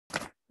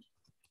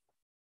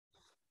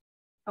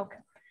Okay.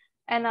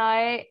 And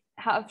I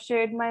have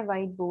shared my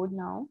whiteboard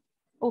now.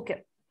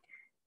 Okay.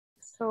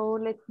 So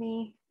let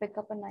me pick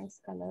up a nice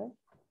color.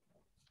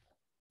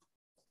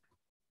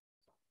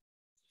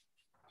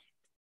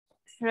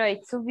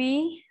 Right. So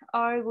we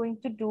are going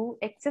to do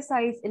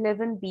exercise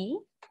 11B.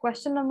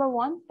 Question number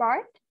 1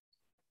 part.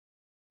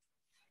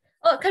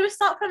 Oh, can we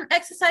start from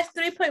exercise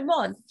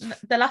 3.1?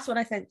 The last one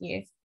I sent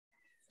you.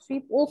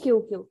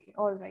 Okay.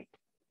 All right.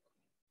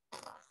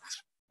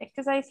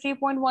 Exercise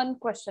 3.1,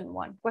 question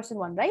 1. Question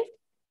 1, right?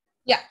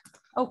 Yeah.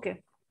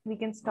 Okay. We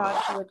can start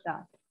with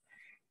that.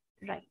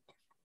 Right.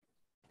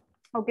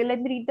 Okay,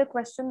 let me read the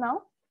question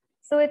now.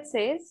 So it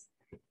says,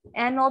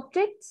 an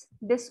object's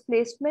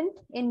displacement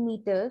in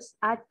meters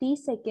at t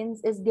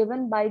seconds is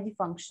given by the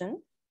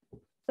function.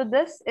 So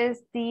this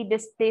is the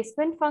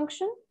displacement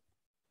function,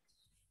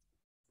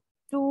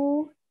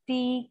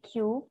 2t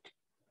cubed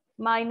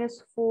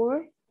minus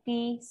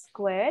 4t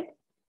squared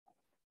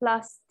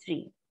plus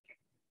 3.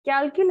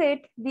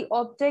 Calculate the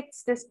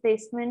object's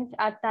displacement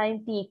at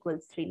time t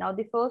equals 3. Now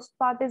the first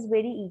part is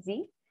very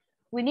easy.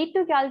 We need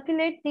to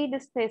calculate the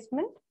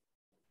displacement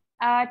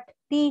at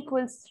t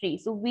equals 3.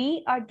 So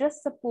we are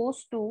just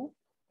supposed to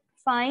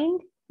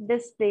find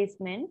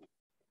displacement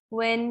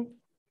when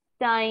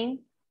time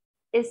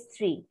is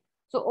 3.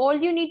 So all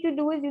you need to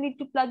do is you need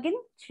to plug in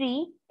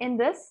 3 in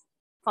this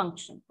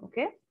function.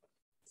 Okay.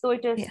 So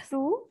it is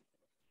 2,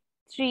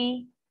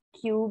 3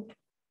 cubed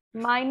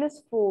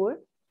minus 4,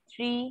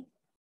 3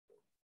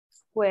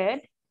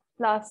 squared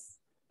plus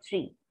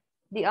 3.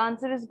 The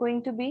answer is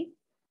going to be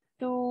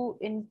 2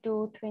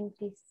 into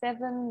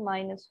 27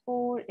 minus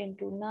 4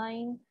 into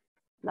 9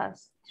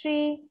 plus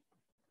 3.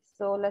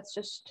 So let's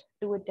just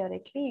do it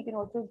directly. You can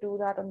also do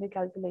that on the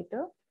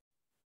calculator.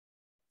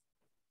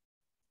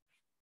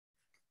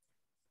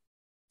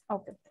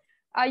 Okay.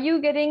 Are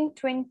you getting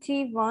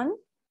 21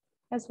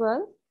 as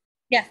well?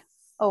 Yes.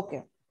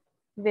 Okay.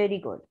 Very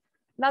good.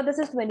 Now this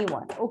is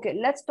 21. Okay,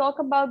 let's talk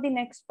about the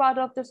next part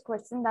of this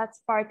question.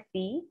 That's part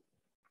B.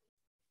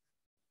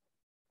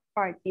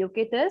 Part B.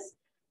 Okay, it is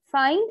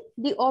find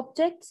the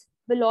object's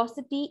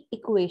velocity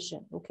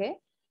equation. Okay.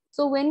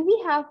 So when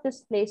we have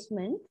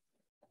displacement,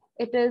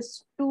 it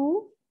is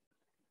 2t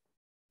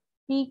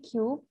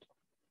cubed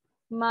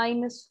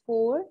minus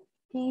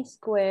 4t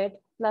squared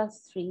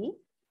plus 3.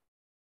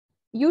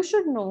 You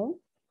should know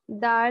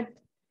that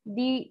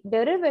the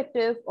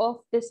derivative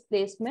of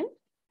displacement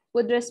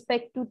with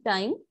respect to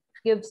time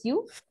gives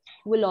you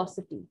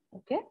velocity.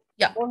 Okay.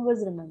 Yeah.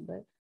 Always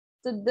remember.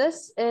 So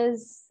this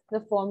is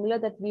the formula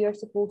that we are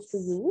supposed to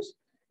use.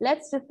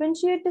 Let's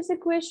differentiate this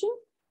equation.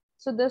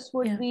 So this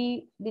would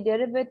be the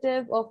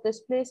derivative of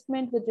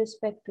displacement with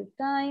respect to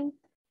time,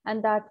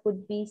 and that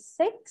would be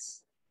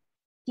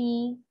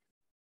 6t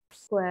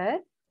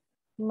squared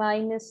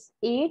minus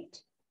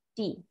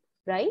 8t,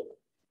 right?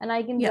 And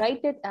I can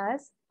write it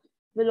as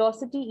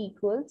velocity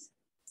equals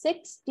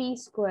 6t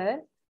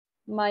squared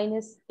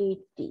minus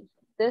 8t.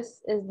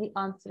 This is the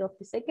answer of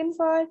the second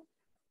part,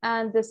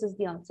 and this is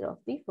the answer of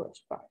the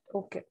first part.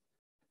 Okay.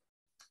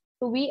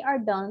 So we are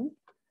done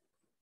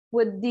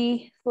with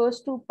the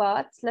first two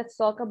parts. Let's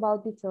talk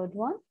about the third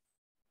one.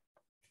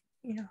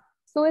 Yeah.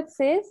 So it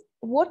says,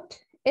 what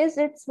is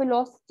its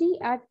velocity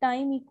at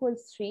time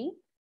equals 3?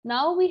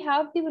 Now we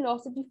have the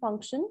velocity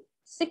function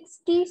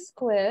 6t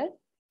squared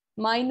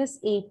minus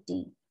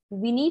 8t.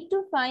 We need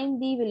to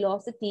find the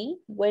velocity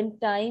when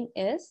time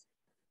is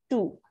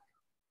 2.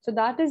 So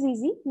that is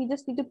easy. We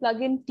just need to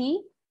plug in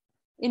t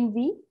in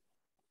v.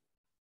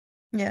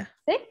 Yeah.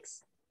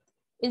 6.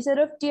 Instead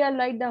of t, I'll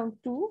write down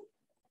 2.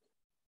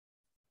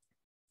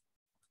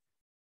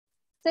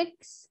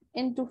 6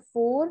 into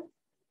 4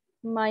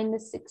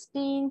 minus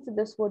 16. So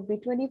this would be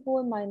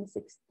 24 minus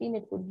 16.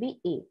 It would be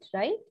 8,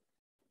 right?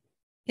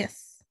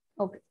 Yes.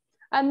 Okay.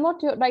 I'm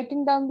not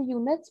writing down the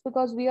units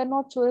because we are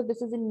not sure if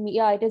this is in,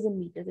 yeah, it is in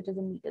meters. It is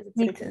in meters. It's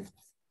written.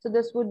 So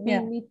this would be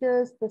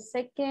meters per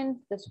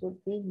second. This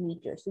would be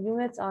meters. So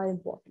units are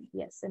important.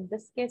 Yes. In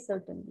this case,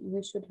 certainly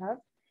we should have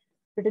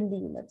written the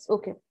units.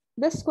 Okay.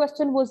 This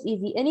question was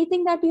easy.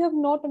 Anything that you have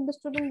not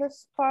understood in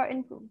this part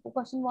in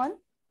question 1?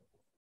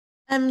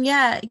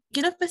 Yeah.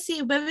 You know, for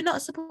C, were we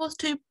not supposed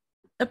to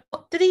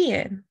put 3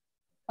 in?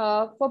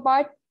 For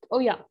part, oh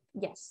yeah,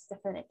 yes,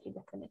 definitely.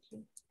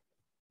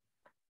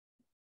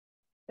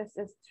 This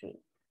is 3.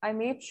 I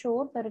made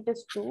sure that it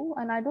is 2,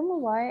 and I don't know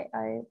why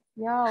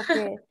yeah,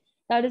 okay.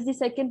 That is the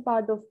second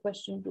part of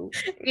question 2.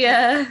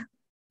 Yeah.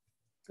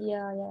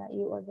 Yeah,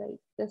 you are right.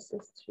 This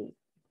is 3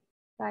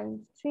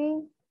 times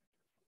 3,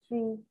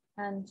 3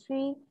 and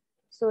 3.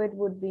 So it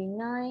would be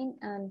 9,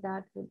 and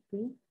that would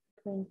be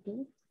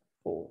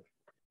 24.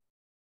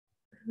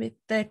 With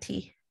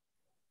 30.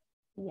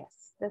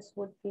 Yes, this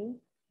would be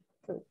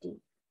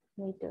 30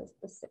 meters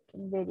per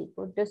second. Very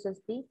good. This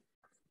is the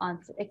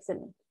answer.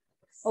 Excellent.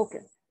 Okay.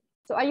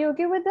 So are you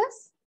okay with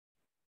this?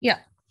 Yeah.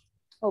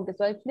 Okay,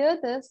 so I clear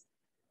this,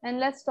 and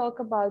let's talk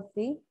about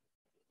the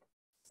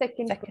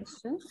second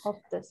question of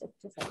this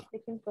exercise.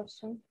 Second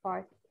question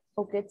part.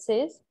 Okay, it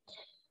says,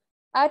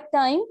 at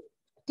time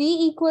t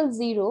t =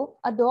 0,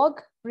 a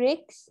dog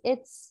breaks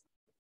its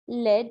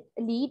lead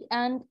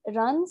and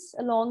runs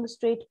along the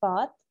straight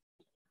path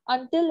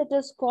until it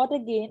is caught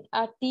again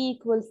at t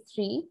 =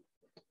 3.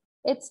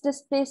 Its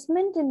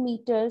displacement in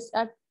meters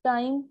at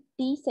time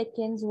t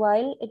seconds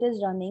while it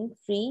is running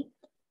free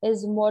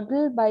is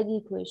modeled by the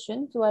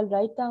equation. So I'll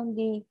write down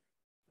the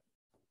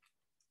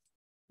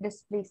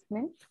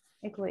displacement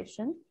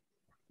equation.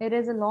 It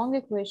is a long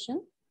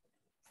equation.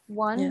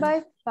 1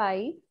 by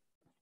 5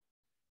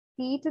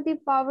 t to the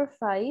power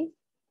 5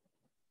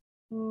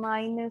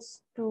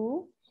 minus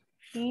 2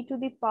 t to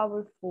the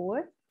power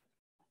 4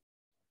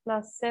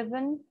 plus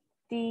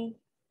 7t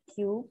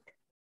cubed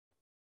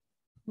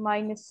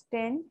minus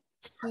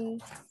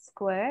 10t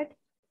squared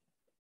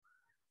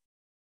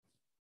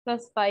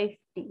plus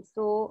 5t.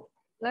 So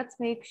let's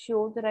make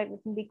sure that I've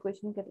written the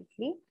equation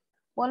correctly.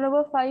 1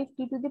 over 5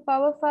 t to the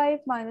power 5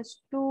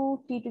 minus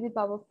 2 t to the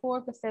power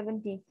 4 plus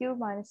 7t cubed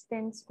minus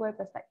 10 squared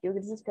plus 5t. Okay,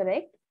 this is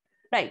correct.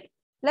 Right.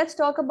 Let's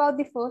talk about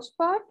the first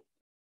part.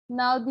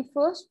 Now the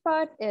first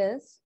part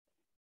is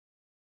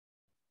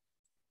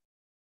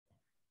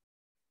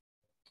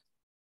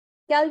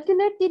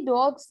calculate the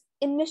dog's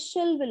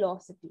initial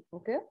velocity.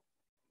 Okay.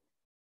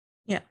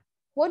 Yeah.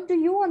 What do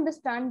you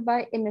understand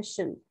by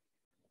initial?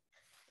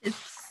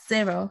 It's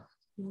 0.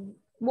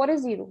 What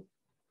is 0?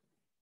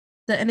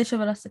 The initial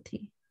velocity.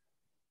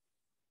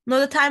 No,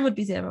 the time would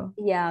be 0.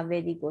 Yeah,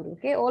 very good.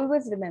 Okay,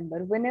 always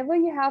remember, whenever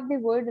you have the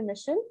word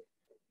initial,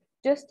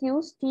 just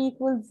use t =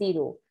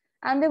 0.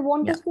 And they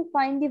want us to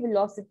find the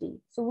velocity.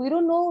 So we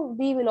don't know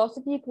the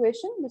velocity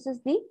equation. This is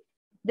the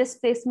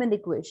displacement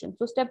equation.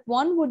 So step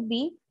 1 would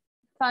be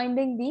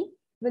finding the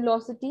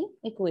velocity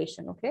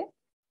equation. Okay,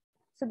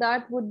 so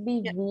that would be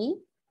v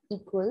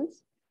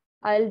equals,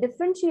 I'll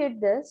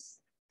differentiate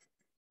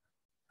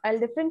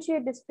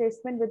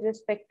displacement with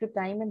respect to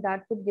time, and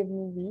that would give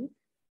me v.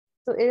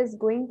 So it is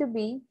going to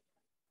be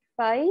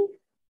 5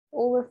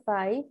 over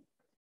 5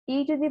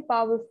 t to the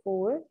power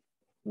 4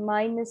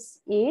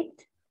 minus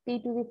 8 t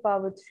to the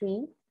power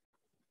 3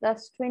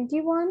 plus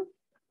 21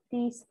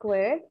 t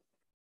squared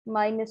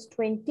minus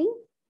 20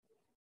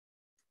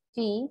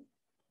 t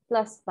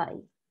plus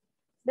 5.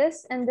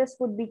 This and this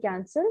would be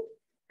cancelled,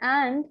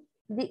 and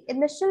the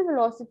initial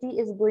velocity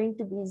is going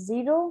to be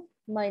 0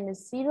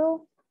 minus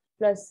 0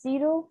 plus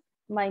 0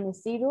 minus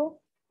 0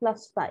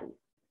 plus 5.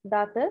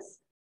 That is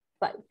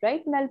 5,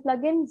 right? And I'll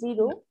plug in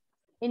 0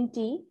 in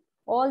t.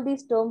 All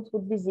these terms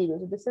would be 0.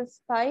 So this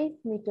is 5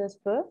 meters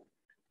per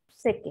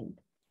second.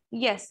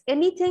 Yes.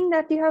 Anything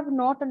that you have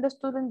not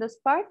understood in this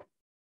part?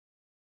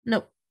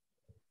 No.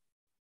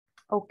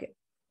 Okay.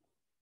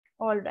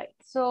 All right.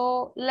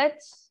 So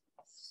let's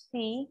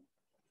see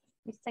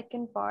the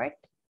second part.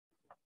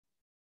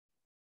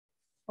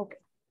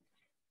 Okay.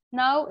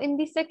 Now, in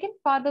the second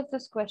part of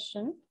this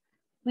question,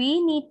 we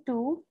need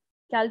to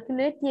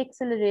calculate the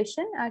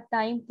acceleration at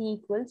time t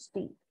 =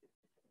 t.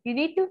 You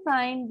need to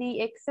find the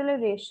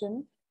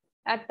acceleration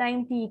at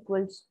time t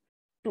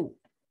 = 2.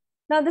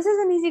 Now, this is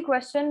an easy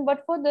question,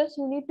 but for this,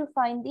 you need to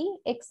find the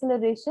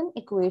acceleration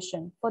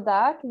equation. For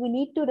that, we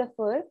need to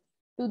refer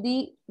to the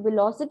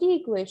velocity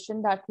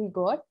equation that we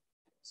got.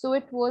 So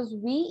it was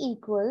v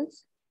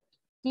equals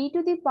t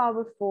to the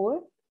power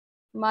 4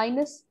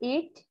 minus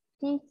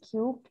 8t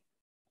cubed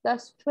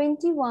plus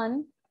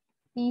 21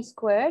 t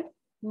squared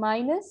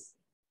minus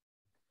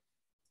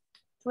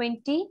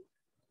 20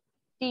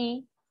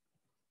 t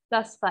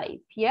plus 5.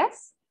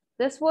 Yes,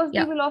 this was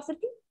the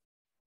velocity.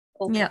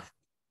 Okay. Yeah.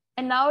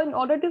 And now in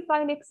order to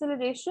find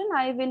acceleration,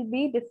 I will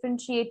be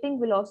differentiating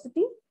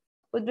velocity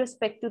with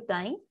respect to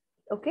time.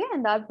 Okay,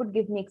 and that would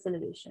give me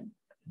acceleration.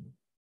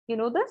 You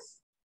know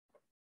this?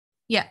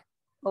 Yeah.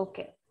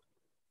 Okay.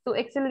 So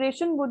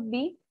acceleration would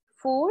be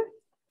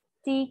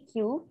 4t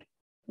cubed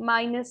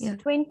minus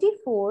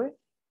 24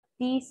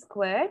 t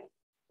squared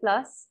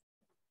plus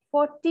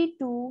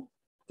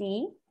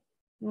 42t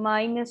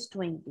minus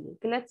 20.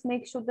 Okay, let's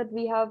make sure that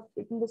we have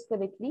written this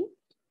correctly.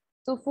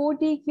 So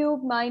 4t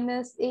cubed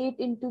minus 8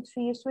 into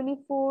 3 is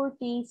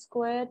 24t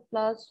squared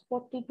plus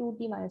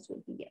 42t minus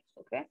 20. Yes,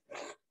 okay.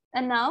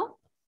 And now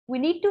we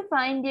need to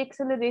find the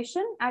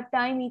acceleration at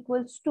time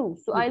equals 2.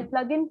 So I'll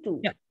plug in 2.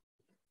 Yeah.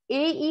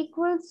 A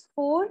equals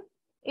 4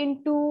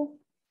 into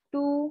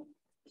 2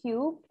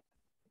 cubed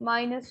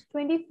minus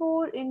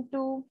 24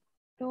 into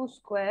 2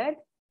 squared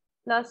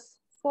plus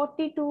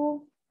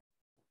 42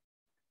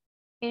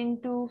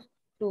 into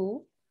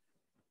 2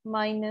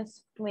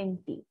 minus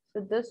 20. So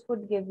this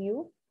would give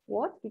you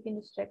what? You can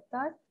just check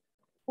that.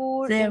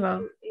 4 0.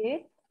 into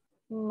 8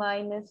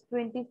 minus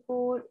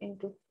 24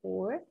 into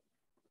 4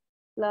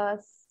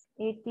 plus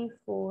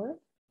 84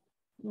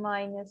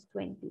 minus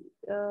 20.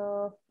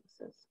 This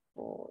is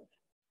 4.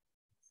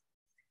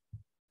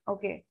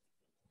 Okay.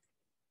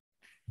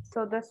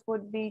 So this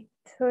would be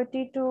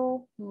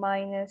 32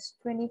 minus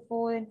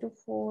 24 into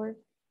 4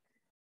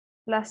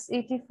 plus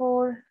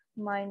 84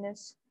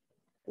 minus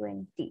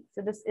 20.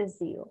 So this is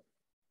 0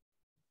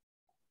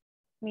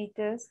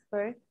 meters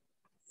per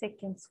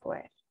second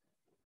square.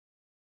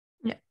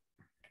 Yeah.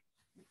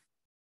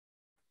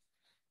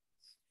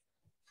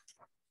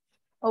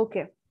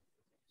 Okay.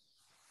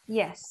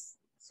 Yes.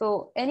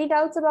 So any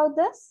doubts about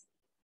this?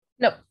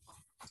 No.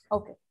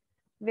 Okay.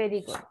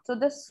 Very good. So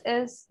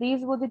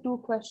these were the two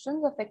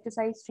questions of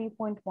exercise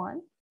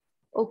 3.1.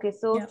 Okay.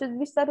 So Yeah. should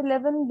we start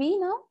 11B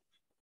now?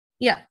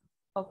 Yeah.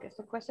 Okay.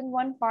 So question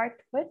 1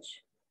 part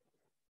which?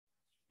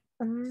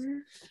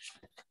 Um,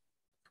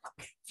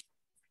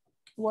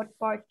 What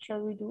part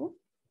shall we do?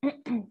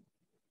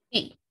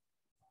 D.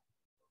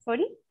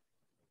 Sorry?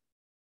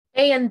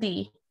 A and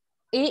D.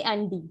 A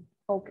and D.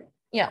 Okay.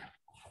 Yeah.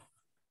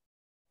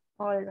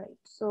 All right.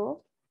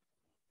 So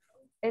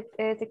it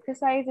is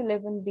exercise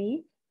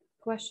 11B,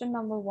 question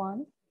number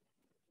 1,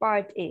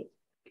 part A.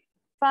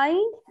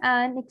 Find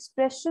an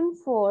expression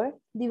for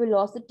the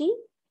velocity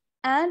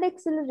and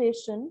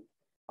acceleration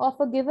of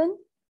a given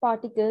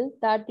particle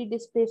that the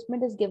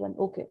displacement is given.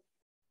 Okay.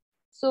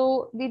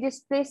 So the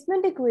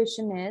displacement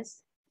equation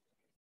is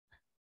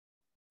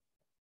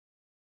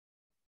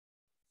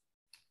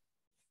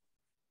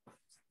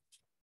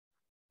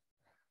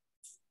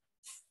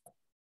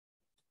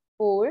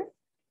four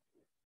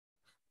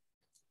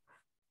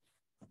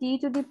t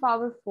to the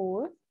power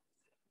 4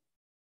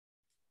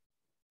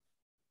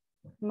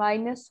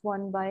 minus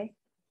 1 by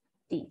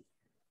t.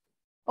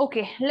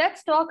 Okay,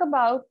 let's talk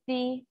about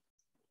the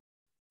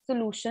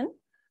solution.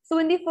 So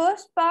in the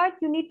first part,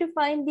 you need to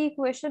find the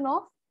equation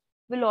of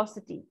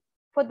velocity.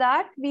 For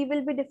that, we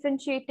will be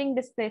differentiating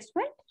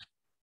displacement.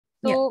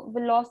 So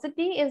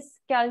velocity is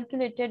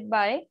calculated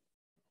by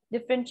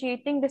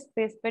differentiating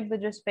displacement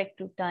with respect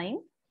to time.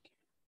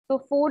 So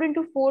 4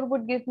 into 4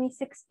 would give me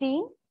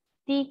 16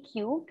 t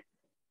cubed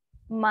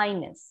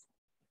minus.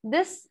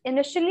 This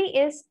initially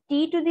is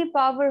t to the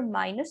power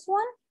minus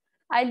 1.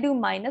 I'll do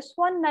minus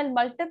 1 and I'll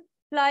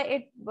multiply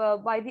it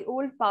by the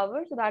old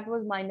power. So that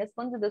was minus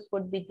 1. So this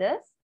would be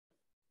this.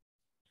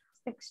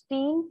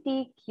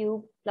 16t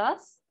cubed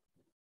plus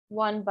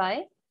 1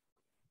 by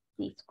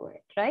t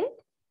squared, right?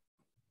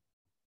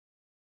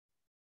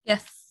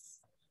 Yes.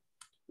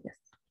 Yes.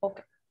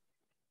 Okay.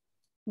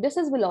 This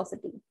is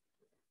velocity.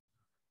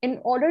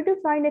 In order to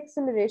find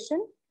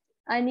acceleration,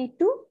 I need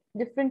to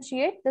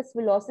differentiate this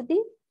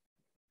velocity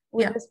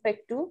with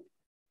respect to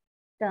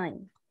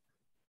time.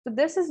 So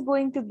this is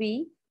going to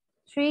be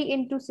 3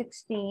 into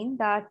 16,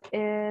 that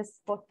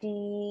is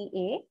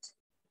 48.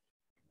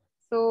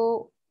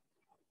 So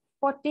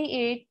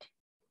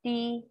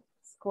 48t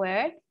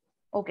squared.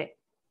 Okay.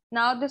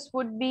 Now this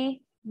would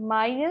be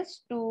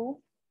minus 2,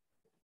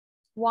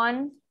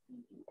 1,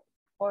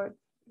 or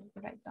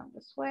write down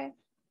this way.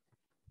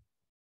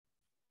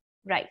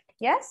 Right.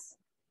 Yes?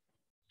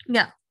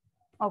 Yeah.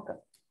 Okay.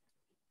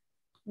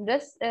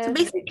 This is... So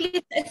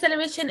basically, the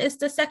acceleration is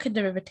the second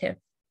derivative.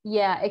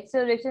 Yeah,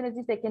 acceleration is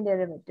the second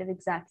derivative,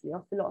 exactly,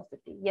 of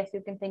velocity. Yes,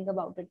 you can think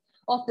about it.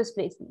 Of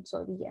displacement,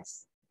 sorry,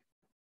 yes.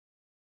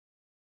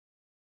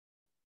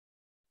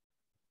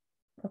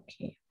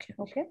 Okay.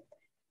 Okay.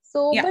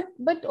 So, Yeah.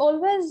 but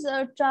always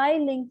try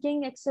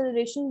linking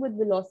acceleration with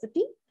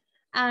velocity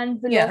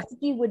and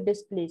velocity with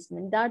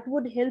displacement. That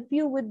would help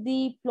you with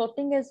the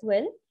plotting as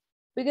well.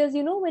 Because,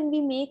 you know, when we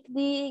make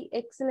the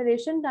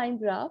acceleration time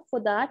graph, for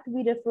that,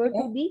 we refer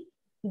to the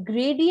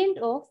gradient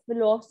of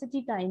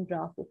velocity time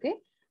graph, okay?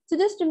 So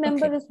just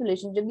remember this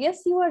relationship.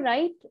 Yes, you are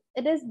right.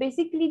 It is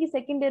basically the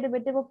second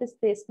derivative of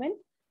displacement,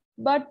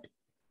 but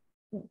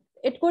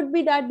it could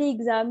be that the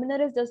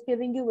examiner is just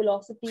giving you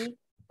velocity,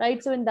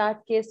 right? So in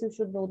that case, you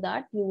should know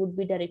that you would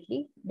be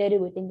directly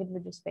derivating it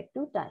with respect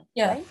to time,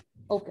 right?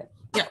 Okay.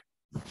 Yeah.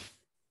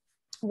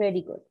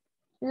 Very good.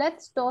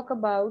 Let's talk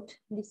about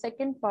the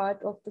second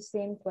part of the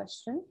same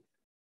question.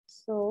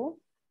 So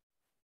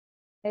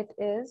it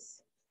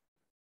is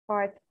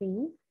part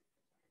B.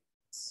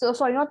 So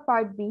sorry, not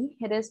part B,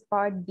 it is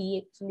part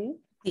D actually.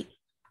 D.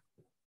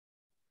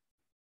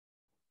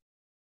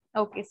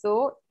 Okay,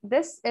 so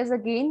this is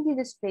again the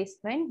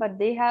displacement, but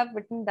they have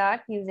written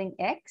that using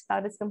X.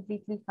 That is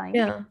completely fine.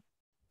 Yeah.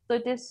 So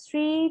it is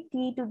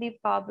 3t to the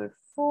power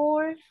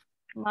 4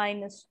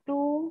 minus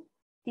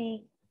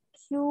 2t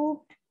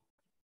cubed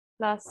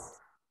plus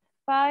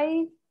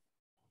 5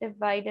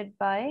 divided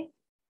by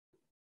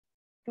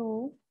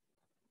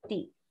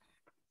 2t.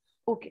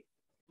 Okay,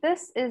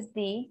 this is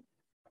the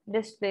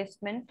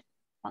displacement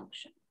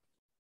function.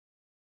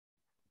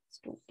 It's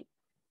 2t.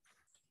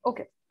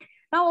 Okay,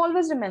 now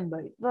always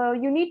remember,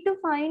 you need to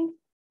find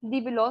the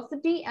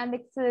velocity and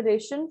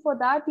acceleration. For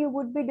that, you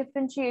would be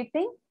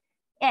differentiating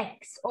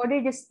X or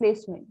the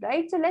displacement,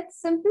 right? So let's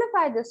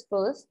simplify this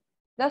first,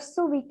 just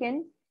so we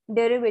can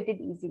derive it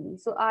easily.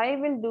 So I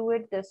will do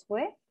it this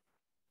way.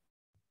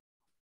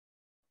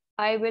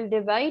 I will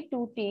divide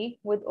 2t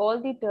with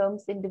all the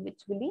terms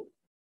individually,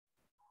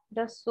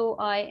 just so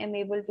I am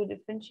able to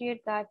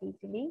differentiate that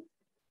easily.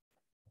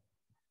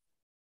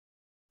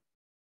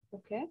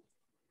 Okay.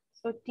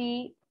 So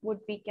t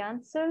would be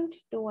cancelled,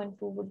 2 and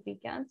 2 would be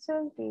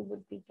cancelled, t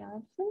would be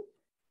cancelled,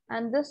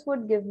 and this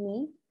would give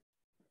me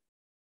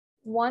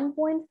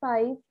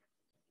 1.5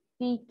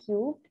 t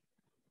cubed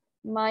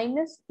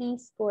minus t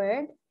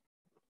squared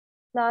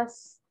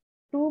plus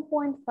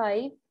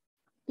 2.5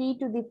 t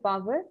to the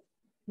power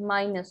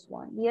minus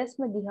 1. Yes,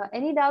 Madiha.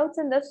 Any doubts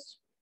in this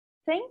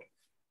thing?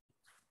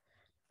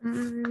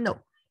 No.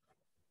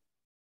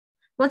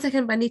 1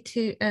 second, but I need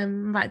to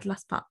write the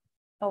last part.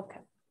 Okay.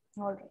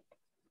 All right.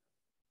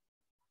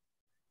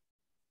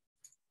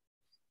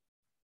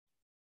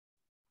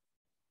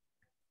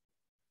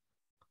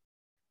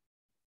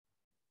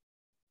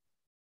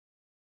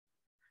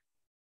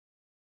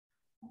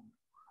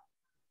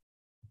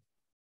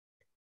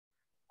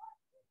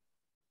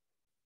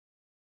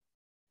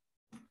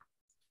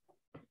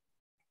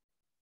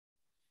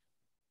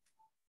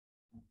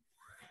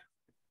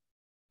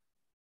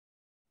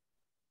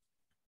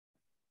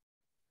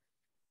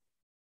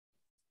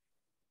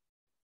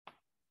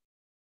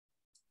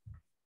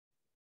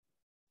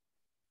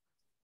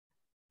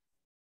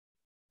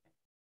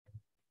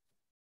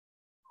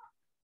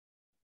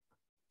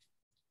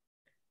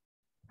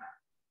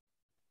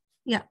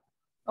 Yeah.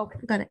 Okay.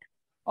 Got it.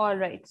 All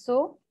right.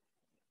 So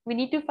we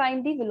need to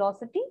find the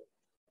velocity.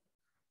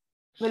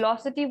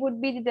 Velocity would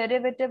be the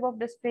derivative of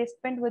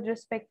displacement with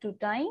respect to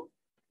time.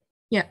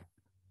 Yeah.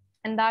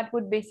 And that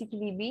would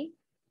basically be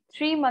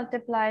 3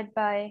 multiplied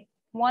by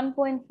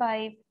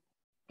 1.5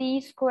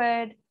 t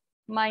squared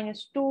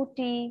minus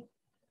 2t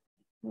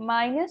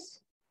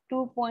minus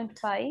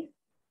 2.5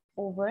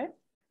 over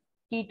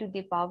t to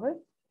the power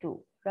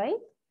 2, right?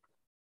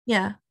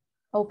 Yeah.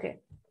 Okay.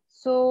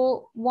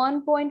 So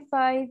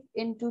 1.5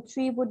 into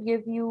 3 would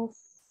give you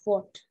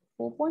what?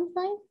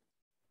 4.5?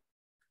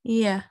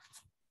 Yeah.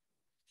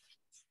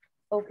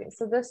 Okay,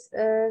 so this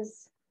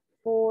is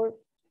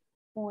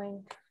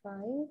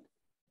 4.5.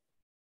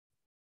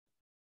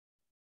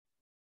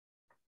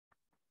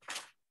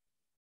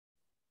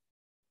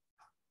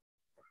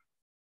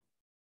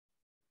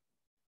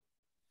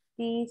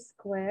 T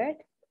squared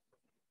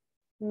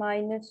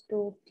minus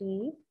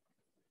 2t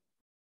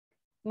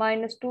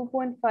minus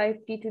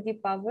 2.5 t to the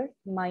power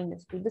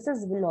minus 2. This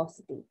is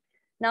velocity.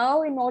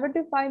 Now, in order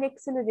to find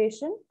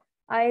acceleration,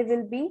 I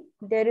will be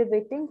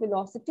derivating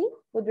velocity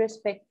with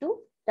respect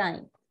to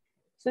time.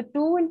 So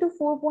 2 into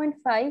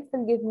 4.5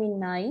 will give me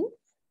 9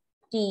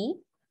 t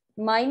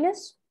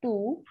minus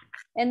 2,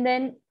 and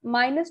then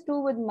minus 2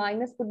 with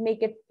minus would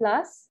make it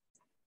plus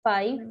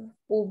 5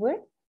 over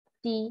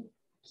t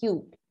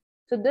cubed.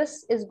 So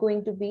this is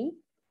going to be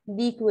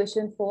the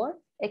equation for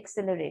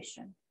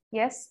acceleration.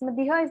 Yes,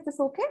 Madiha, is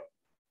this okay?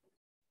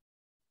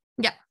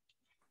 Yeah.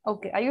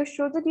 Okay, are you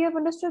sure that you have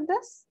understood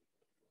this?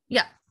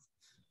 Yeah.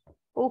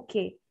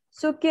 Okay,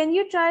 so can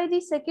you try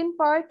the second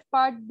part,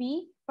 part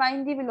B,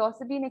 find the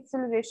velocity and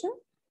acceleration?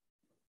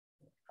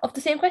 Of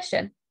the same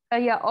question?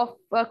 Yeah, of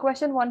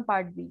question 1,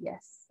 part B,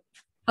 yes.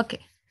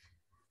 Okay.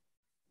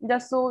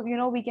 Just so, you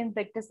know, we can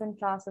practice in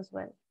class as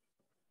well.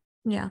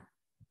 Yeah.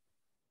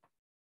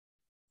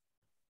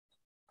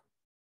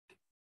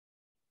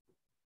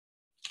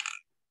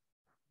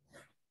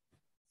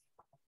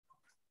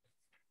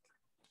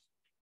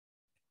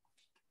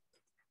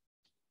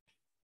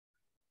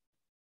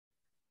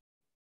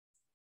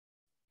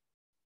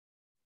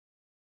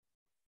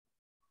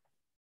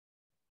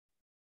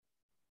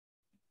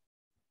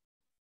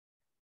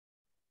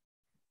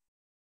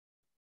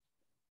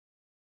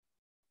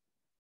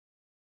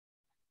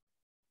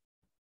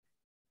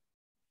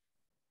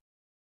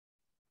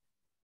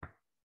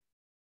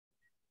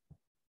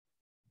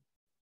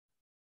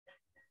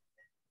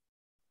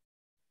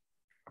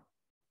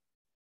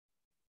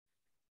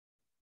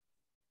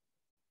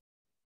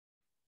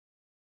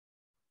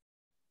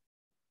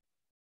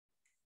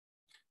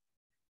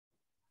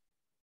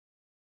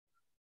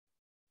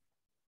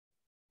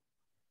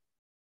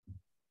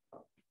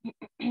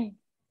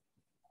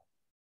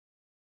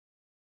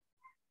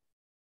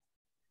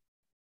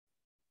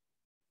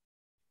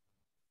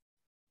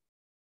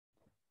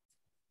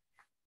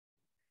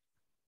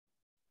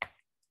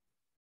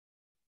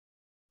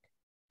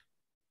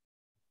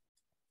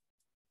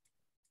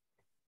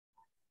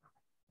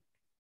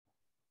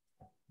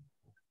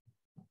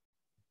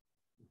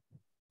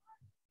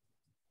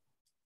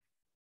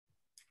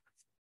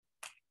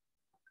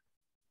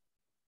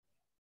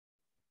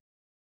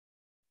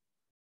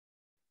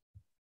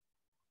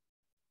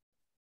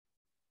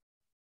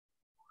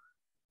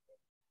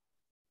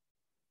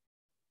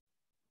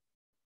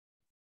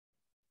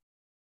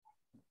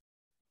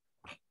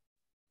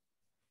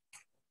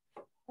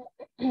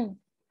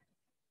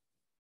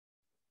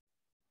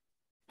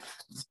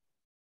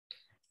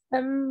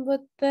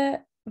 Would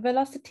the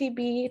velocity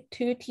be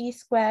 2t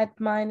squared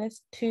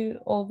minus 2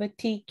 over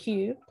t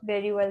cubed?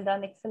 Very well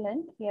done,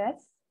 excellent,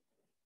 yes.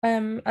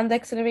 And the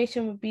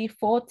acceleration would be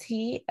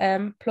 4t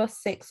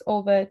plus 6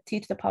 over t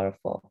to the power of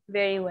 4.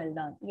 Very well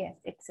done, yes,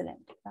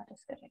 excellent. That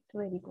is correct,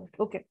 very good.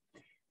 Okay,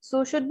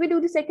 so should we do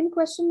the second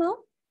question now?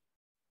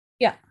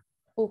 Yeah.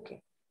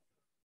 Okay,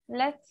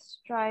 let's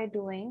try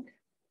doing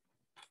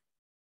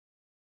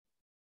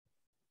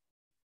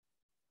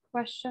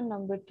question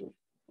number 2.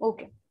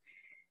 Okay,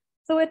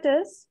 so it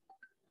is,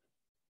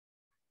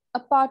 a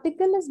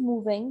particle is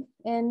moving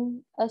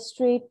in a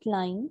straight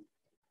line.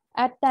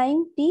 At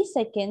time t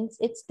seconds,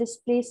 its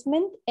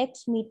displacement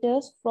x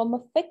meters from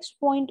a fixed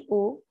point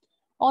O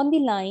on the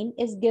line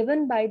is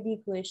given by the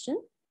equation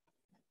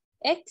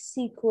x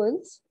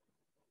equals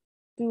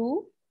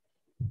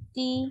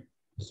 2t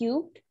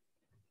cubed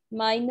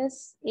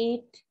minus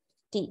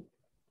 8t.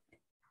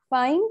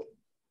 Find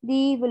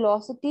the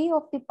velocity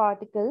of the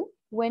particle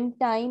when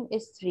time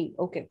is 3.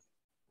 Okay.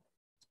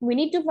 We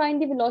need to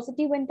find the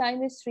velocity when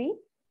time is 3.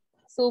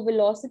 So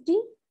velocity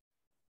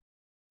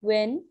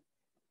when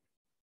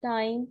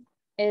time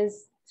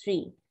is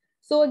 3.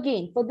 So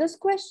again, for this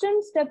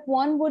question, step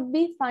 1 would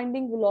be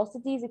finding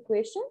velocity's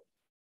equation.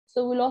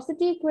 So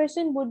velocity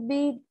equation would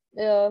be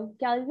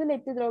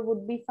calculated or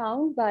would be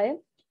found by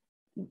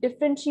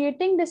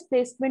differentiating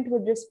displacement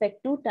with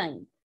respect to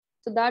time.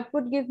 So that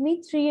would give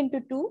me 3 into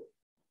 2,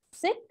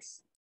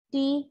 6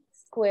 t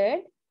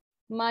squared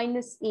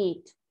minus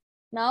 8.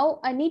 Now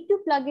I need to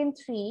plug in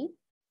 3.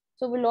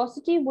 So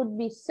velocity would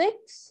be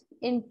 6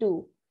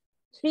 into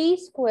 3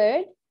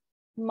 squared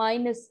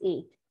minus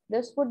 8.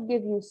 This would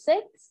give you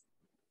 6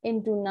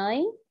 into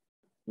 9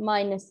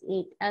 minus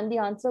 8. And the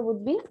answer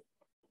would be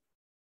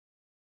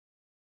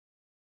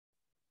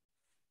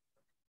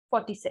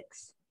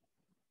 46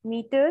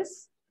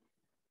 meters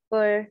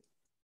per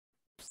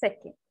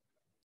second.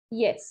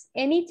 Yes.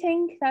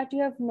 Anything that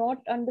you have not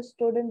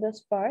understood in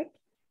this part?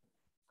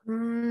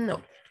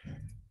 No.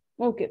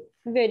 Okay,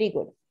 very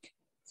good.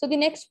 So the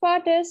next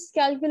part is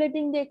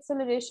calculating the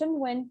acceleration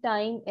when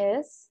time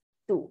is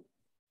 2.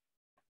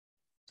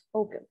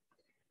 Okay.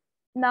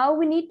 Now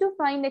we need to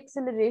find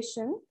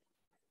acceleration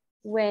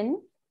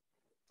when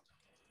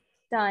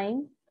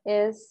time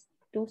is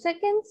 2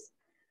 seconds.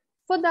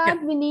 For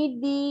that, we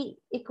need the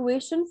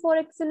equation for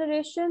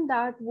acceleration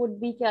that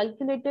would be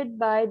calculated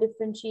by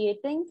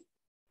differentiating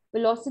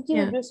velocity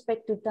with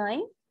respect to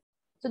time.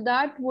 So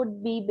that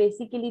would be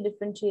basically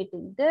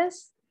differentiating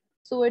this.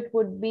 So it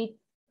would be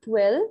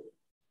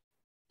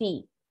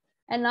 12t.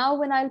 And now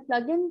when I'll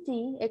plug in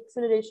t,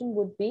 acceleration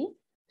would be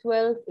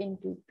 12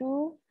 into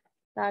 2.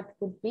 That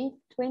would be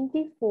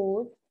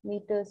 24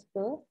 meters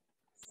per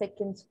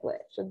second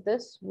square. So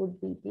this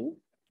would be the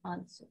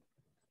answer.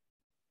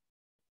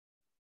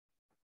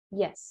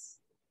 Yes.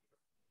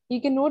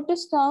 You can note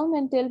this down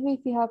and tell me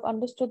if you have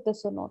understood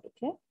this or not,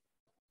 okay?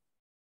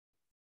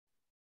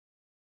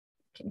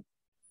 Okay.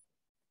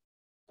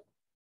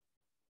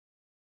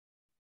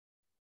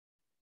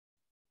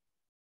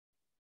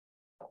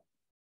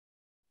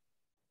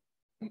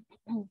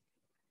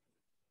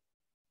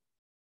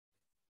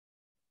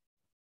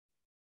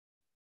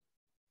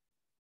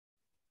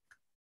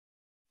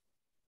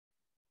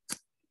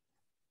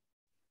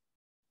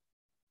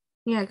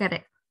 Yeah, I get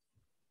it.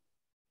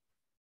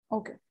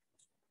 Okay.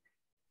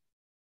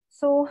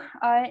 So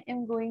I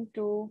am going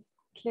to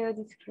clear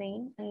the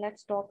screen and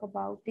let's talk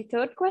about the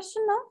third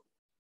question now.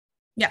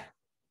 Yeah.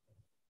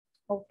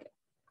 Okay.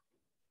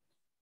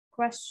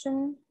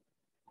 Question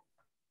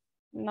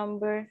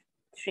number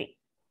 3.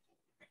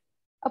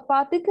 A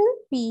particle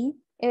P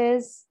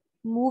is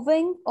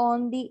moving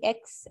on the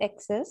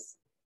x-axis.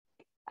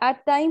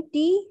 At time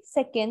t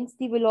seconds,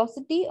 the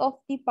velocity of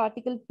the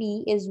particle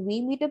P is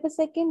v meter per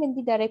second in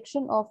the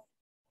direction of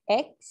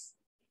x,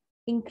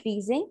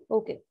 increasing.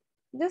 Okay,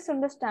 just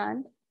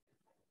understand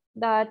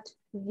that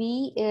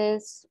v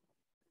is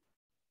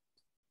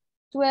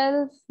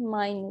 12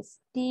 minus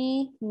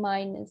t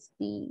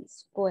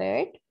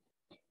squared.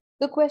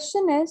 The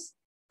question is,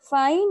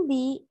 find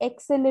the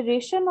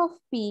acceleration of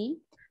P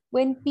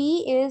when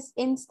P is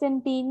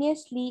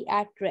instantaneously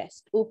at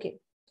rest. Okay,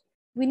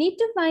 we need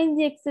to find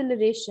the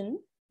acceleration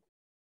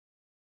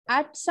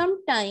at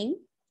some time,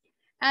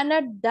 and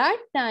at that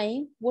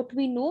time, what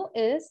we know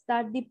is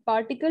that the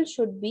particle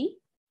should be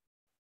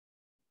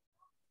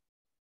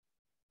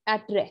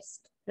at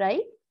rest,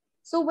 right?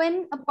 So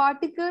when a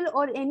particle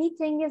or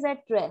anything is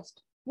at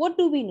rest, what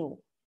do we know?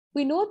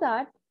 We know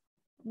that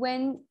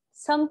when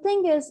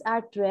something is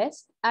at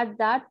rest, at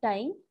that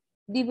time,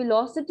 the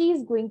velocity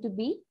is going to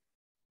be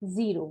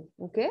 0,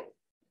 okay?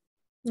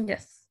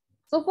 Yes.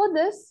 So for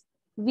this,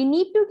 we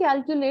need to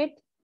calculate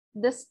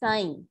this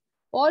time.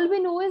 All we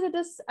know is it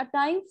is a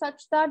time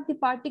such that the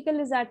particle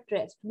is at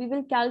rest. We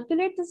will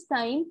calculate this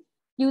time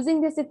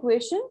using this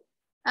equation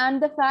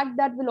and the fact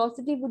that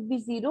velocity would be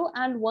 0.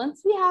 And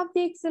once we have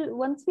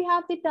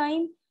the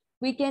time,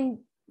 we can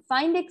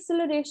find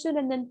acceleration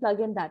and then plug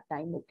in that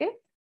time, okay?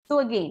 So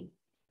again,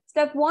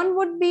 step 1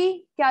 would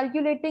be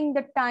calculating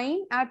the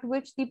time at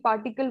which the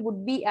particle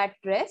would be at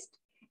rest.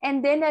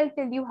 And then I'll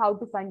tell you how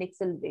to find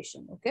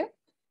acceleration, okay?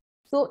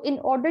 So in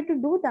order to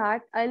do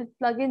that, I'll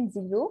plug in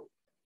 0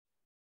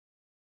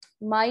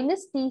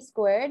 minus t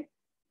squared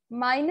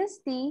minus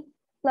t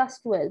plus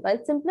 12.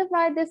 I'll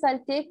simplify this.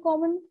 I'll take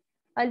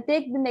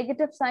the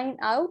negative sign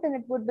out and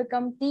it would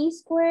become t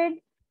squared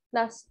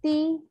plus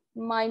t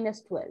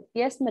minus 12.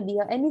 Yes,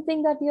 Madhya,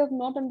 anything that you have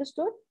not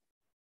understood?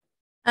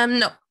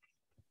 No.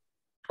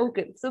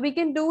 Okay, so we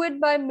can do it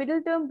by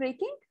middle term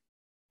breaking?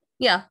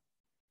 Yeah.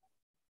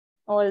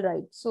 All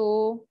right,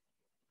 so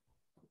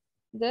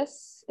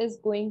this is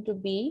going to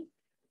be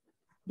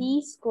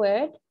t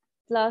squared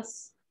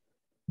plus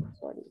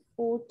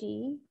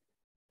 4t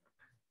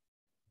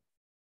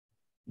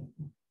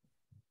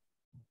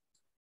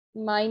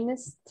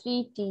minus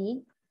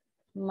 3t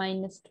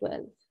minus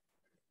 12.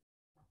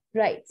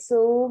 Right,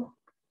 so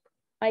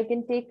I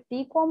can take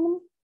t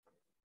common,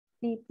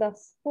 t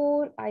plus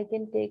 4. I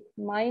can take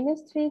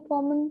minus 3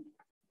 common,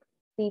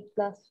 t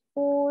plus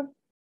 4.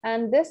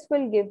 And this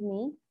will give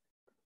me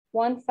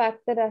one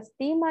factor as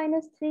t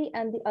minus 3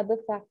 and the other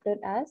factor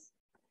as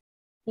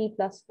t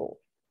plus 4.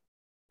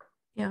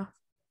 Yeah.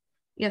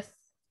 Yes.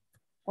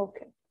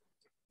 Okay.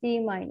 T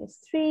minus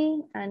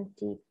 3 and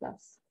t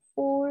plus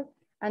 4.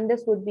 And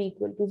this would be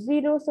equal to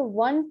 0. So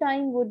one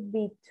time would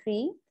be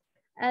 3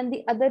 and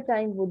the other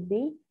time would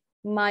be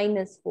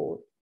minus 4.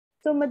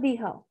 So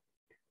Madiha,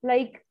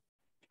 like,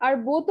 are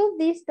both of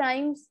these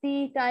times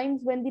the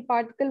times when the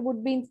particle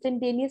would be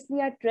instantaneously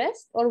at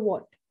rest or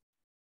what?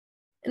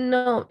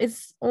 No,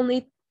 it's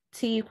only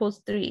t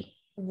equals 3.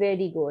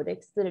 Very good,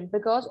 excellent.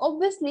 Because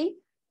obviously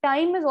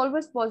time is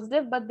always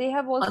positive, but they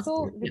have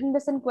also Positive. written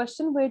this in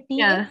question where t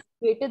Yeah. is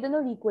greater than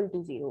or equal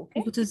to 0. Okay.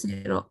 Equal to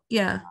 0.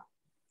 Yeah.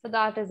 So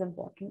that is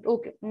important.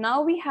 Okay.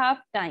 Now we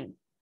have time.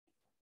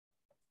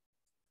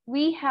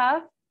 We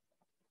have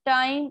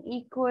time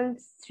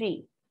equals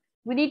 3.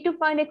 We need to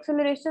find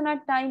acceleration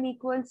at time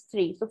equals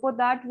 3. So for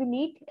that, we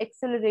need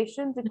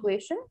acceleration's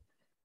equation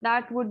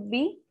that would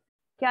be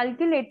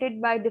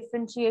calculated by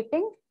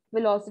differentiating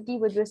velocity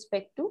with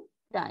respect to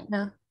time.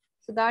 Yeah.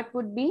 So that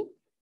would be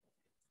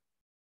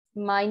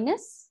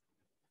minus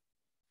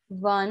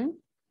 1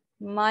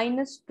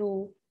 minus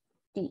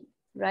 2t,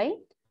 right?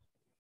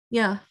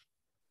 Yeah.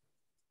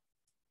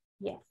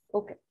 Yes,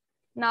 okay.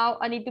 Now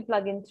I need to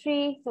plug in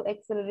 3. So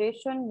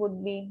acceleration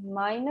would be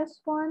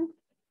minus 1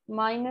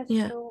 minus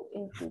Yeah. 2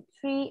 into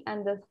 3.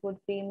 And this would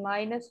be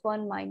minus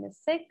 1 minus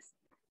 6.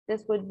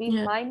 This would be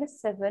Yeah. minus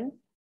 7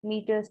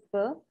 meters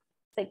per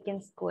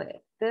second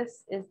square.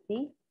 This is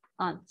the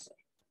answer.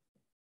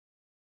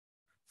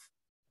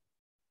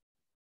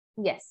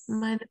 Yes.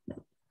 Minus.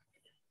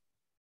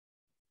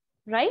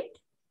 Right?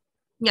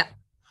 Yeah.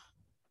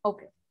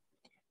 Okay.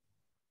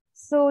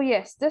 So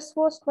yes, this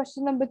was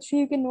question number 3.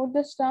 You can note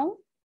this down.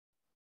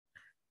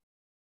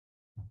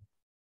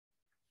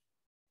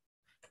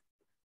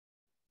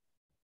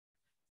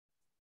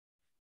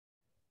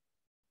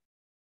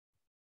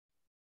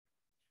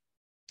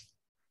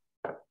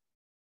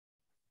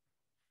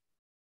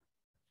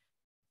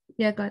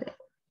 Yeah, got it.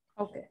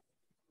 Okay.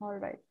 All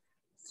right.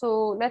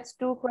 So let's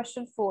do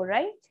question 4,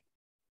 right?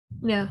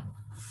 Yeah.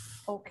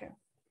 Okay.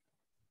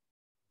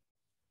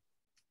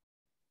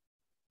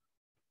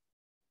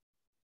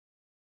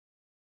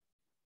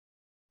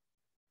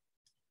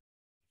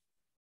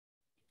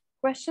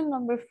 Question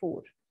number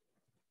 4.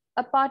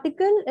 A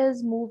particle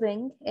is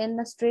moving in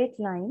a straight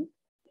line.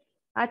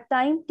 At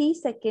time t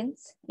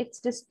seconds, its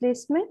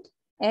displacement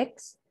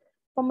x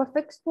from a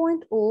fixed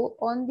point O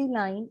on the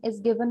line is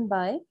given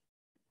by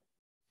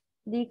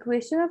the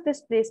equation of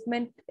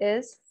displacement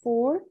is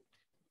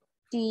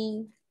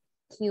 4t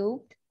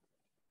cubed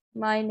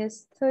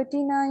minus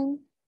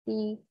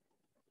 39t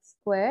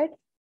squared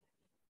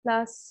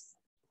plus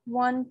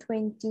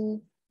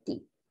 120t.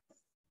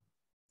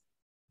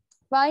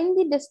 Find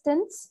the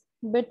distance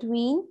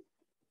between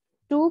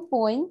 2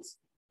 points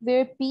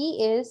where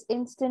P is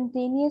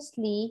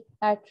instantaneously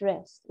at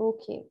rest.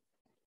 Okay.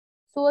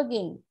 So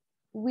again,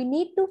 we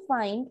need to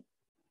find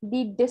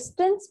the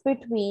distance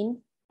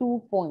between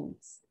 2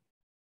 points.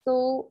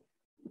 So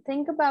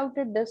think about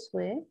it this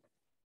way,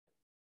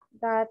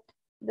 that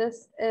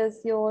this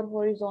is your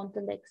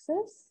horizontal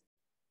axis.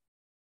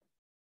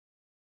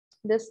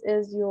 This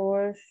is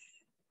your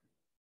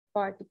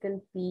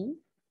particle P.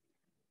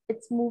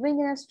 It's moving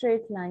in a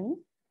straight line.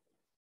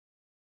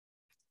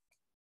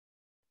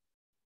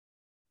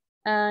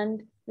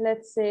 And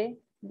let's say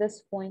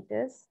this point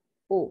is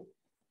O.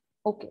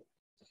 Okay.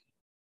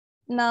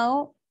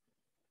 Now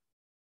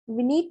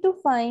we need to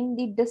find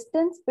the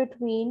distance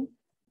between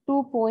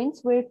 2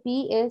 points where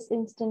P is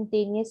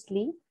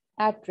instantaneously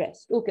at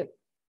rest. Okay.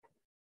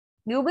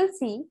 You will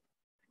see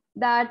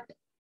that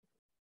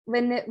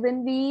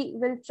when we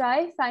will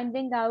try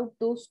finding out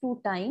those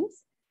 2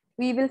 times,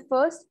 we will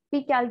first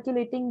be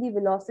calculating the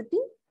velocity,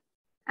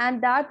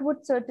 and that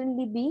would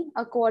certainly be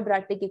a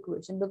quadratic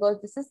equation because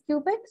this is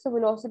cubic, so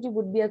velocity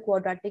would be a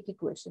quadratic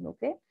equation.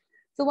 Okay.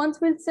 So once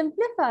we'll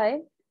simplify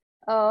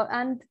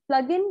and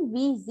plug in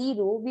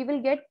V0, we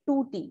will get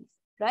 2t's,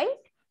 right?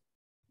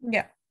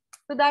 Yeah.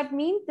 So that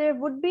means there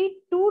would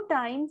be 2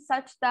 times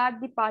such that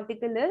the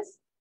particle is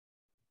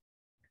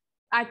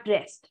at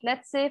rest.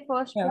 Let's say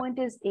first point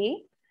is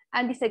A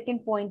and the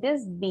second point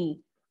is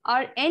B.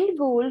 Our end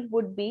goal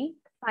would be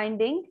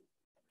finding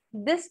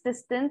this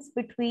distance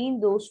between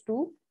those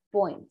 2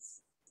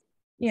 points.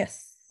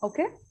 Yes.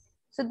 Okay.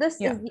 So this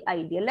is the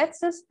idea.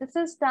 This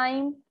is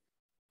time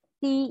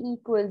t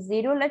equals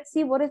 0. Let's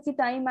see what is the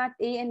time at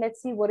A and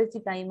let's see what is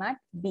the time at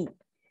B.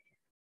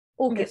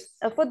 Okay.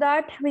 Yes. For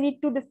that, we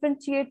need to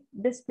differentiate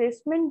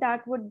displacement.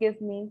 That would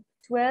give me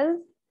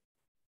 12t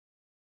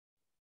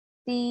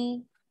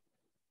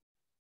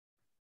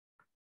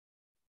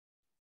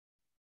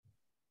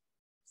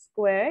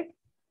squared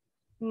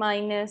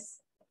minus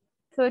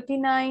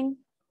 39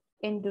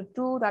 into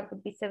 2, that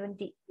would be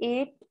 78t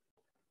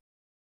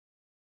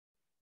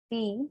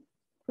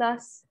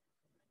plus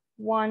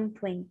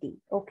 120.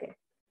 Okay.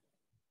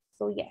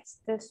 So yes,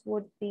 this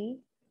would be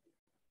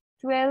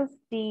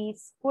 12t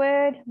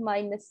squared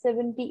minus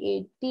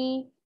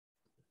 78t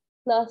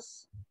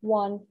plus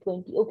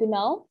 120. Okay,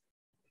 now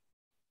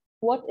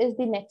what is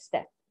the next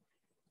step?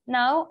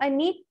 Now I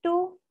need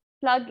to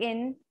plug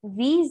in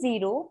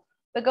V0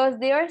 because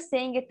they are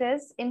saying it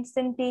is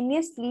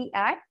instantaneously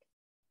at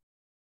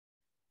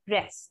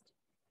rest.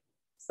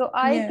 So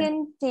I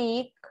can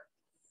take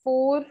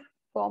 4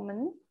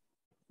 common.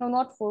 No,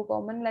 not 4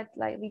 common.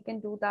 We can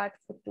do that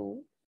for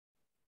 2.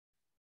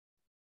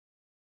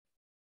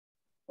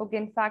 Okay,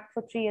 in fact,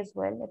 for 3 as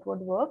well, it would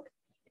work.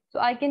 So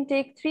I can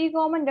take 3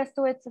 common just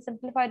so it's a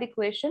simplified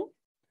equation.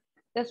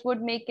 This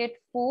would make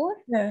it 4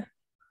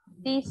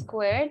 t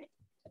squared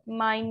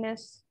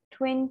minus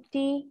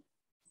 26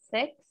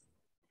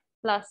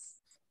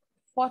 plus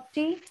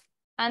 40.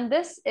 And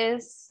this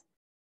is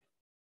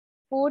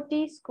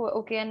 4t square.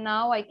 Okay, and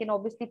now I can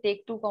obviously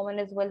take 2 common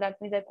as well. That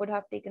means I could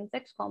have taken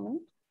 6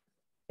 common.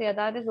 So yeah,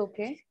 that is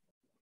okay.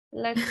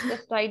 Let's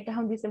just write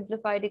down the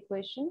simplified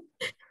equation.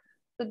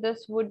 So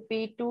this would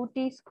be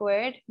 2t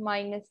squared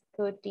minus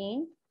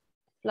 13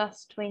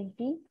 plus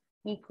 20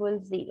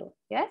 equals 0.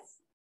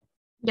 Yes?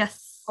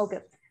 Yes.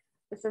 Okay.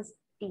 This is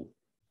t.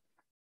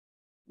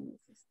 This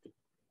is t.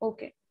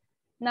 Okay.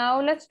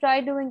 Now let's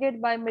try doing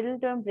it by middle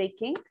term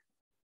breaking.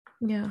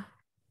 Yeah.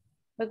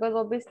 Because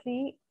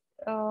obviously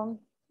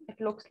it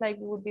looks like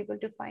we would be able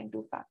to find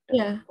 2 factors.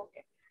 Yeah.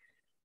 Okay.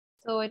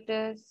 So it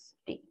is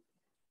t.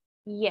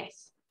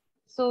 Yes.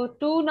 So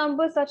 2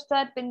 numbers such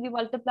that when we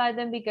multiply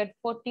them, we get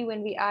 40.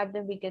 When we add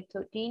them, we get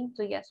 13.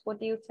 So yes, what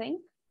do you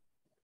think?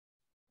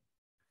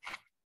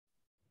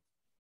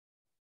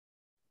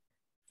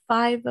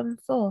 5 and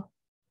 4.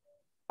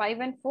 5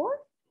 and 4?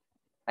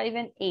 5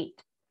 and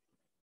 8.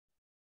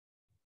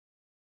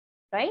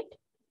 Right?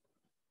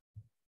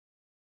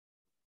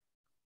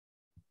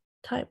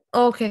 Type.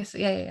 Okay, so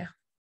yeah.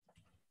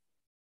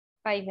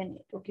 5 and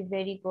 8. Okay,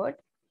 very good.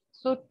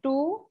 So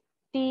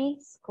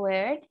 2t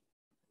squared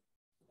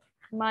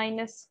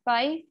minus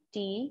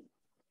 5t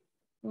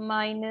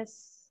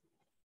minus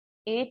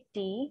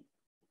 8t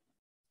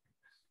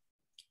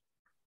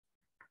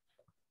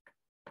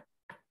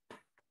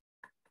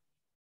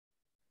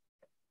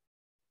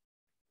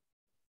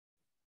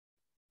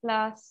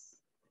plus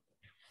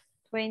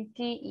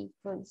 20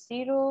 equals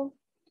 0.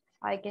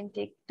 I can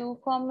take 2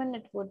 common.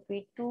 It would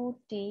be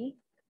 2t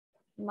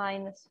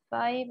minus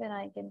 5, and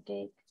I can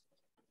take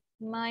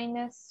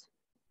minus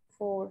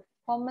 4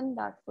 common.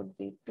 That would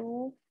be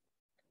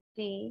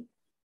 2t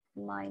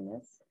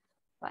minus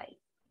 5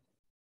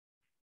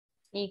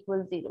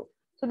 equals 0.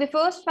 So the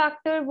first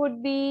factor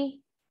would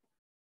be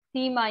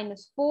t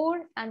minus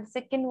 4, and the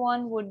second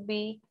one would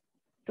be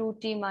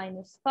 2t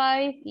minus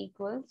 5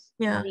 equals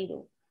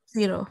 0.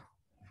 0.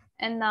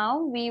 And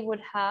now we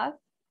would have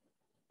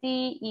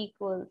t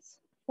equals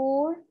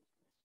 4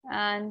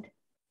 and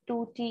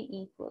 2t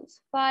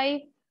equals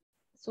 5.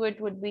 So it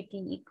would be t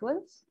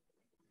equals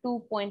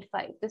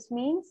 2.5. This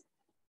means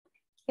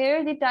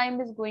here the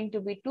time is going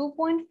to be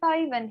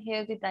 2.5 and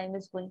here the time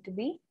is going to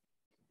be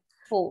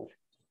 4.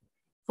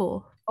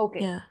 4.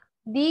 Okay. Yeah.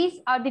 These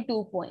are the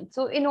 2 points.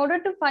 So in order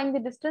to find the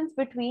distance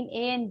between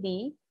A and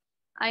B,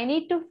 I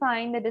need to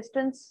find the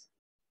distance,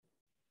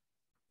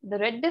 the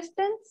red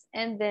distance,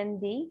 and then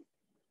the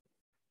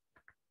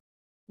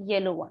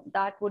yellow one.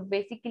 That would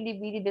basically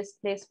be the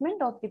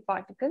displacement of the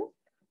particle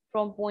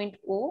from point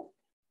O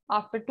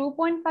after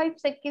 2.5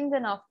 seconds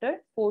and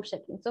after 4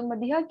 seconds. So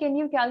Madhya, can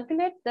you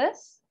calculate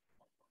this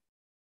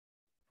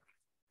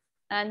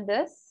and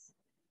this?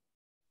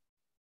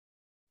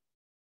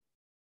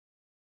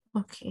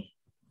 Okay.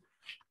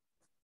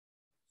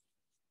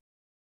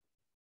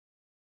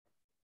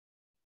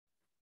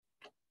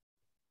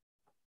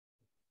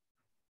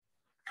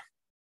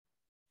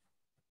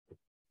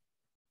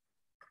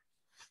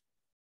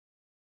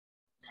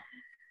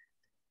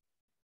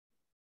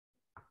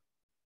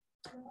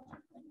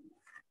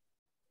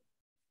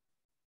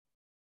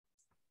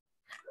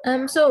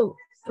 So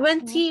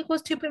when t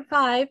equals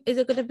 2.5, is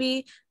it going to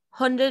be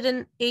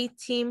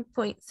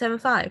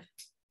 118.75?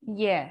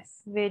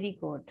 Yes, very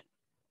good.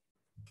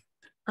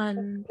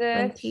 And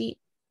when This t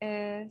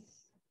is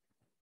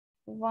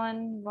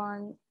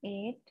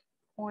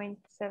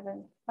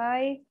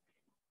 118.75.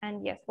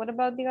 And yes, what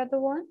about the other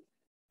one?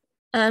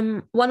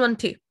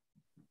 112.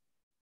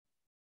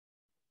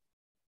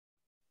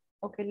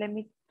 Okay, let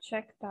me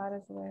check that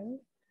as well.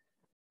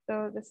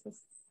 So this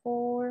is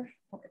 4.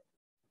 Okay.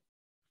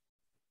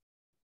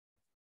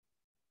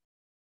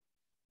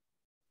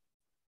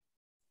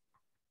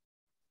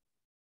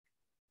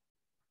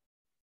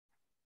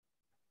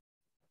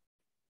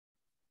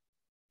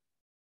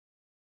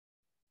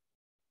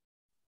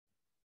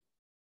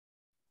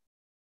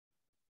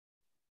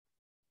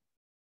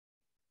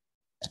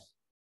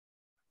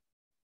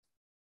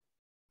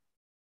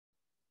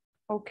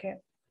 Okay,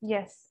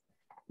 yes.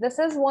 This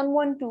is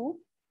 112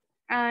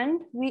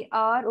 And we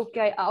are,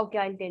 okay, okay,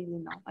 I'll tell you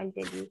now. I'll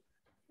tell you.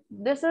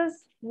 This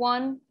is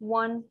 1,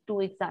 1,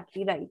 2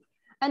 exactly, right?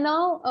 And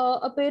now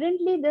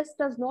apparently this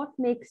does not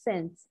make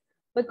sense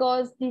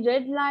because the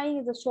red line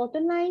is a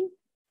shorter line.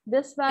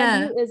 This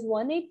value Yeah. is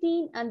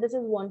 118 and this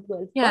is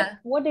 112. But Yeah.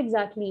 what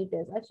exactly it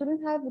is? I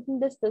shouldn't have written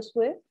this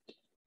way.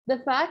 The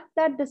fact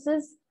that this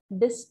is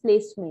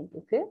displacement,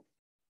 okay?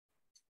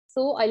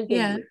 So I'll tell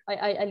Yeah. you,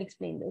 I'll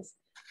explain this.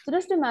 So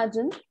just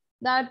imagine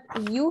that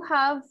you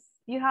have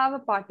a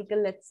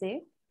particle, let's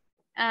say,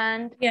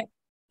 and Yeah.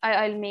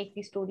 I'll make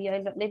the story.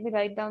 Let me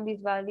write down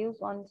these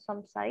values on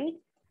some side.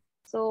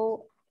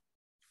 So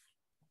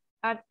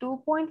at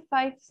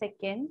 2.5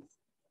 seconds,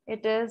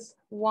 it is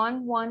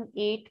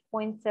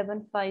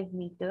 118.75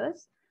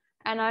 meters.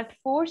 And at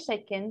 4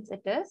 seconds,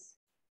 it is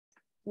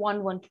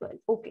 1112.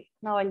 Okay,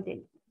 now I'll tell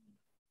you.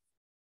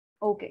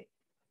 Okay.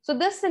 So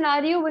this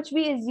scenario, which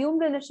we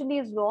assumed initially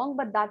is wrong,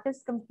 but that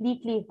is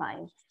completely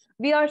fine.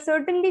 We are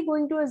certainly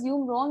going to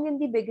assume wrong in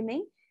the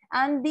beginning,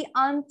 and the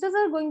answers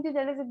are going to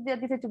tell us if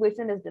the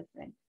situation is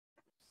different.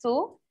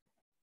 So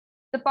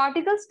the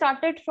particle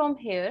started from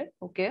here,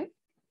 okay?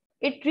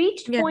 It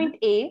reached Yeah. point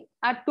A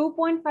at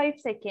 2.5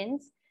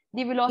 seconds.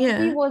 The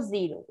velocity Yeah. was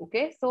 0,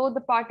 okay? So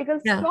the particle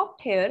Yeah.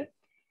 stopped here.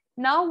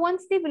 Now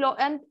once the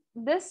velocity, and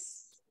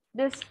this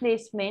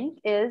displacement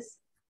is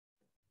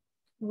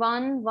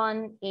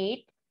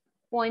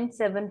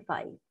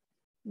 118.75.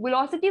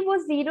 Velocity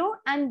was 0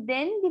 and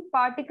then the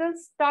particle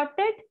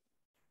started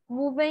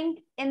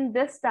moving in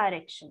this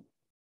direction,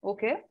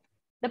 okay?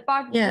 The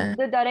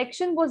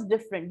direction was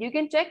different. You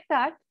can check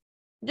that.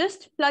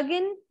 Just plug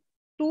in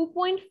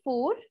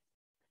 2.4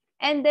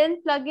 and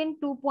then plug in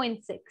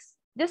 2.6.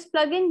 Just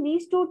plug in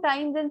these two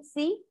times and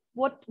see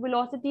what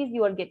velocities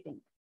you are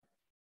getting.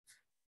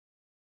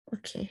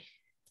 Okay.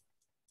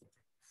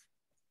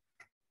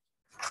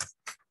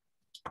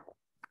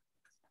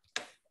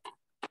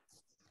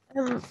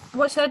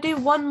 What should I do?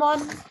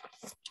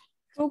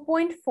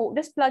 2.4.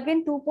 Just plug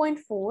in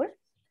 2.4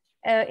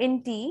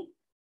 in T.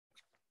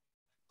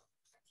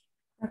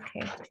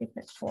 Okay,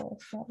 2.4. So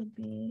that would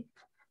be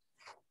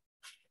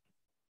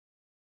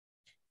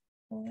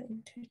 4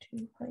 into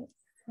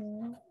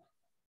 2.4.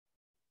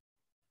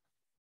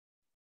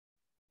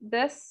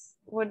 This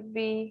would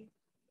be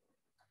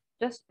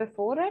just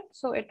before it.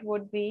 So it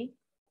would be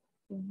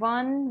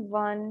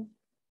 1.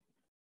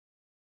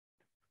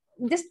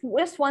 Just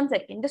 1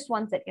 second. Just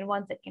 1 second.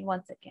 1 second.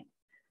 1 second.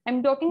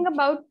 I'm talking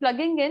about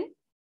plugging in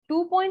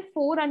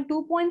 2.4 and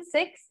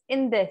 2.6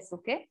 in this,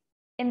 okay?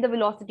 In the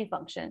velocity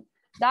function.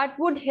 That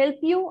would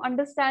help you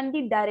understand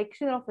the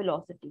direction of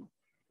velocity.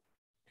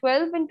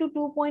 12 into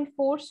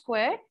 2.4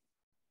 squared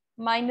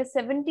minus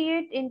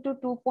 78 into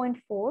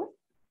 2.4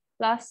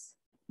 plus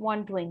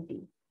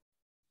 120.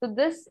 So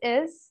this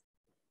is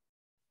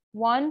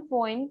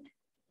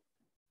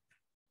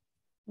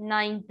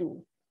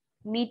 1.92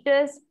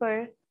 meters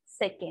per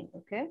second,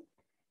 okay?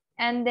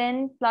 And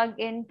then plug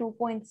in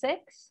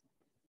 2.6.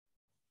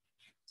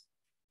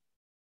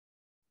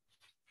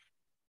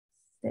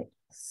 6.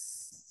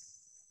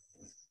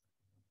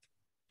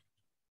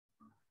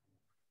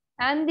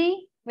 And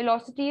the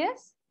velocity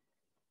is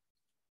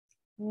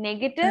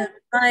negative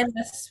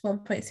minus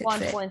 1.68.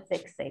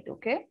 1.68,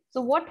 okay?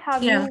 So what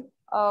have Yeah. you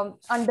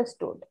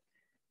understood?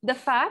 The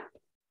fact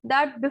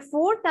that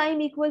before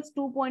time equals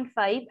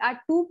 2.5,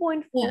 at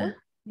 2.4, Yeah.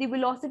 the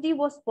velocity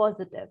was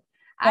positive.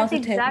 At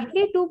Positive.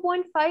 exactly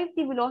 2.5,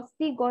 the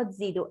velocity got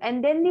 0.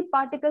 And then the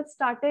particle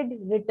started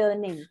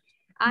returning.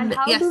 And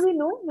how do Yes. we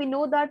know? We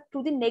know that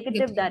through the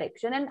negative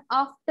direction. And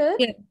after,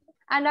 Yeah.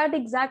 and at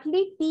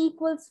exactly t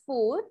equals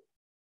 4,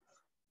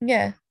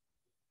 Yeah.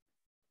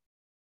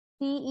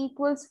 t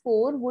equals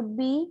 4 would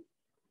be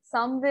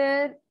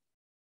somewhere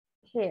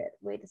here.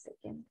 Wait a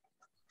second.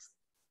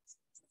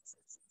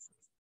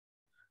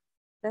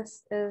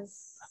 This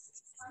is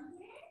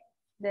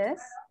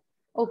this.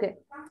 Okay.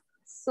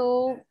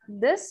 So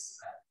this,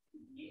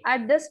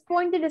 at this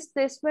point, the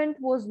displacement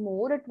was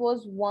more. It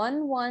was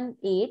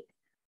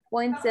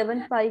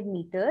 118.75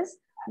 meters.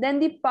 Then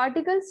the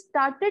particle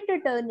started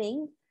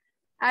returning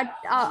at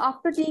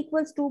after t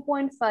equals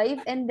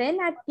 2.5 and then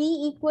at t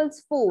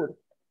equals 4.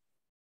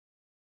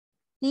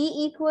 T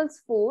equals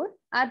 4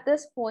 at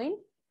this point,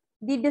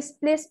 the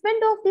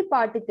displacement of the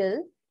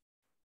particle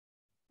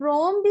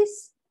from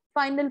this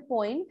final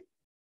point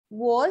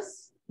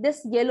was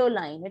this yellow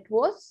line. It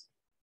was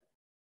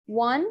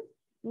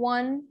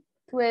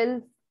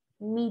 112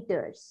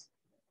 meters.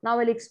 Now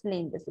I'll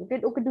explain this. Okay,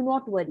 do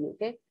not worry.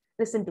 Okay,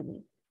 listen to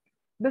me.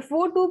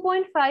 Before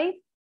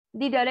 2.5,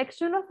 the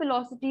direction of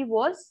velocity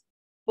was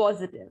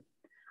positive.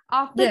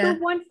 After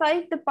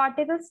 2.5, the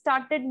particle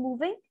started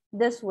moving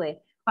this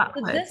way.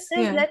 So this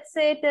is, let's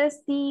say it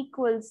is t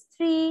equals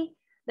 3,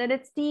 then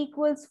it's t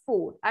equals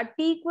 4. At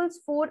t equals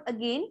 4,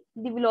 again,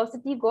 the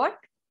velocity got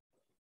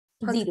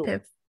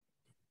Positive.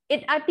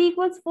 0. At t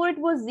equals 4, it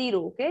was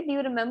 0. Okay, do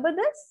you remember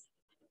this?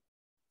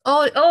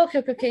 Oh,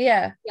 okay,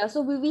 yeah. Yeah,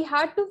 so we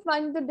had to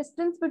find the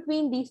distance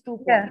between these 2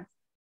 points. Yeah.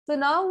 So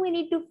now we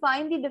need to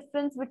find the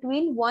difference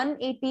between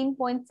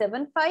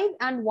 118.75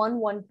 and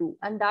 112.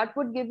 And that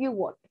would give you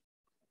what?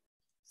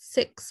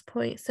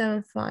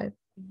 6.75.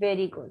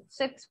 Very good.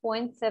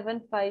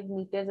 6.75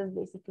 meters is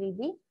basically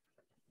the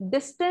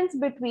distance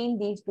between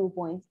these 2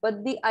 points.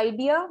 But the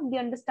idea, the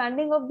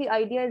understanding of the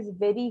idea is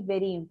very,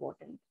 very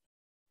important.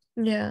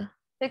 Yeah.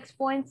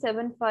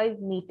 6.75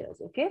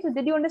 meters. Okay. So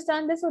did you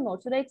understand this or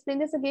not? Should I explain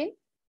this again?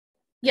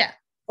 Yeah.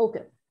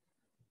 Okay.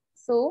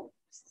 So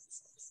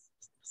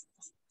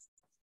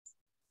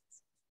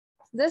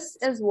this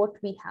is what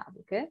we have.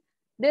 Okay.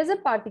 There's a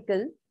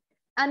particle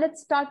and it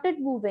started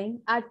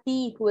moving at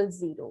t equals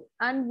 0.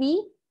 And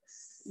we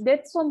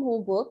did some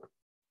homework.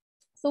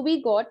 So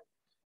we got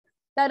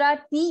that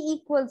at t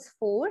equals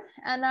 4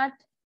 and at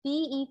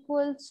t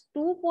equals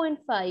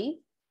 2.5,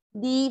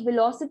 the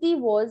velocity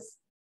was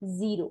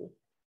 0.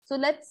 So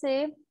let's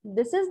say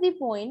this is the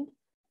point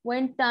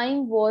when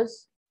time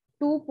was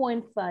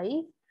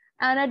 2.5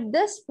 and at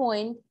this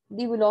point,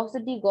 the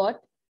velocity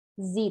got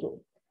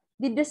 0.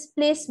 The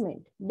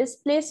displacement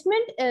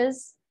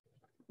is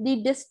the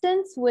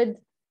distance with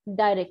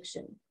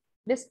direction.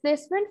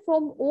 Displacement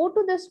from O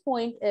to this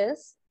point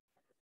is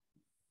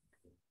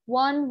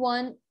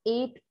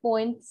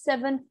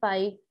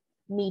 118.75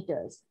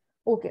 meters.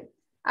 Okay.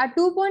 At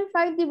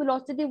 2.5, the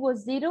velocity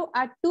was 0.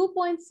 At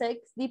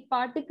 2.6, the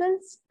particle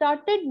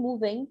started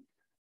moving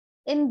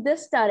in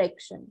this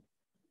direction.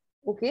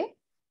 Okay.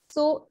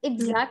 So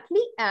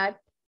exactly at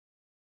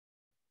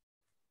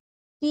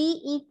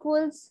t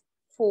equals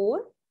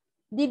 4,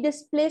 the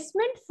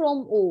displacement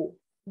from O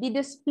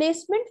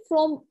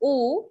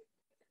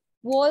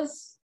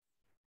was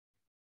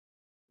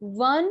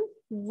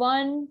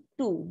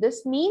 112.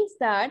 This means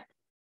that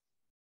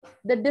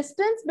the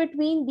distance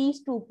between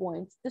these 2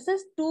 points, this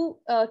is t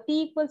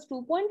equals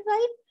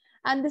 2.5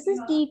 and this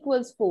is t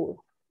equals 4.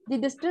 The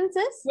distance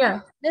is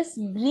this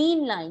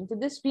green line. So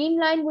this green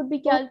line would be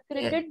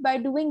calculated by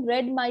doing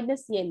red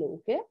minus yellow.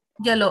 Okay.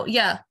 Yellow.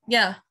 Yeah.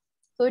 Yeah.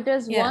 So it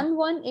is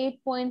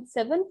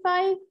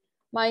 118.75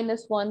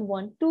 minus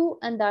 112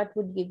 and that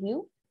would give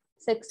you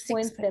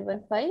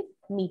 6.75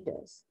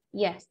 meters.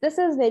 Yes, this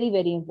is very,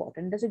 very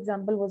important. This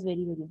example was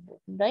very, very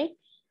important, right?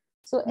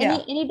 So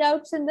any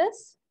doubts in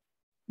this?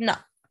 No.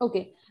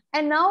 Okay.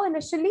 And now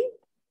initially,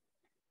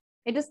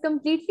 it is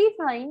completely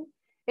fine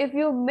if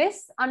you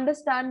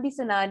misunderstand the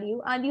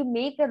scenario and you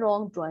make a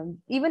wrong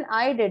drawing. Even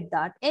I did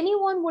that.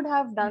 Anyone would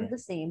have done the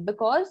same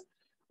because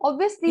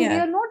obviously we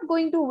are not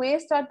going to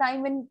waste our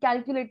time in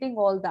calculating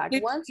all that.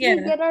 Once we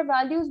get our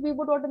values, we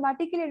would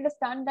automatically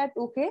understand that,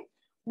 okay,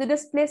 the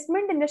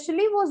displacement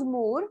initially was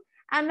more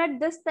and at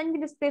this time the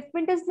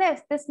displacement is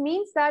less. This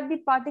means that the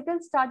particle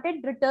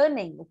started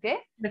returning, okay?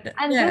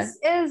 And this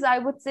is, I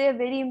would say, a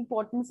very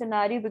important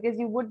scenario because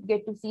you would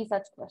get to see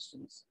such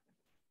questions.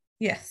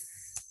 Yes.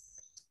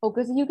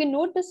 Okay, so you can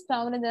note this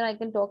down and then I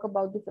can talk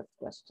about the fifth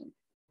question.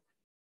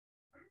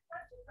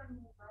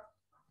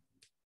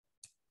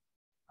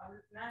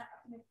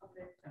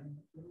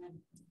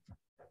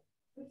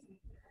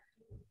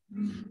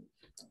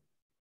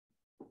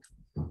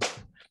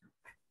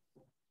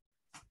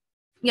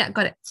 Yeah,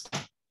 got it.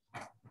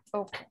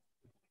 Okay.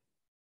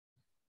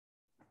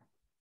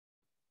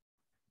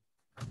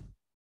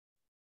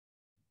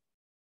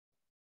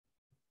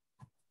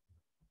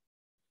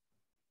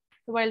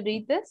 So I'll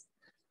read this.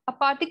 A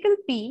particle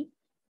P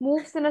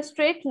moves in a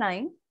straight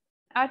line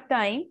at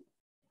time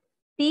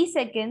t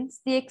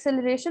seconds. The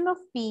acceleration of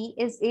P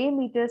is a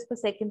meters per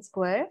second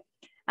square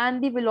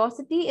and the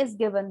velocity is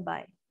given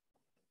by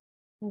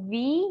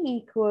v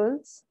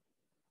equals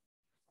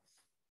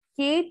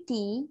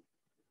kt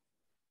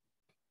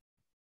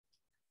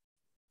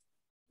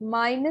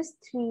minus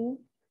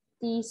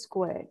 3t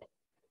squared.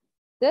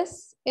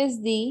 This is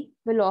the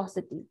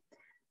velocity.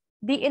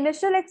 The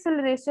initial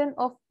acceleration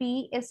of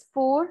P is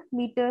 4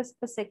 meters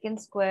per second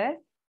square.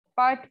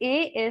 Part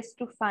A is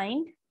to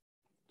find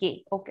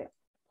K. Okay.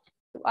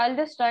 So I'll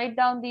just write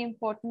down the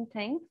important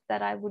things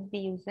that I would be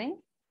using.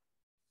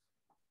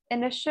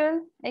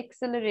 Initial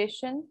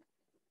acceleration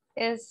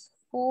is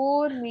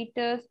 4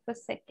 meters per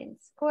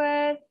second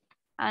square.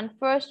 And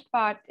first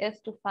part is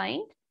to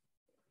find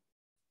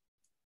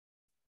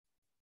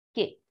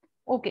K.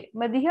 Okay,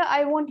 Madhiya,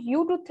 I want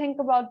you to think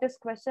about this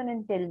question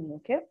and tell me,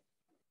 okay?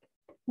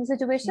 The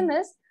situation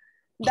is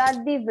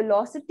that the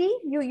velocity,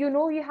 you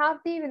know, you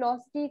have the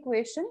velocity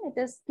equation. It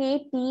is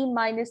kt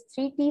minus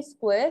 3t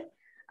square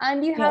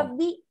and you have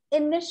the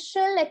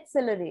initial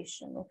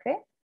acceleration, okay?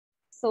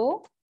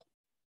 So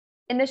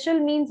initial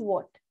means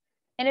what?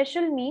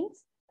 Initial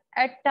means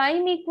at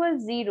time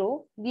equals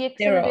 0, the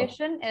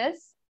acceleration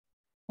is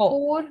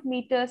 4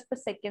 meters per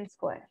second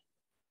square.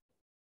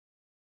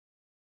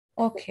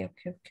 Okay.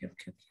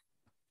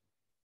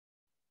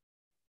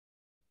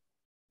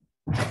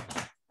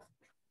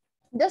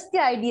 Just the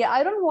idea.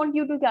 I don't want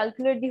you to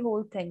calculate the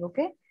whole thing,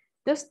 okay?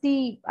 Just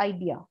the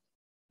idea.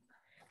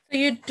 So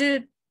you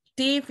do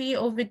dv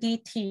over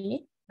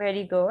dt.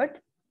 Very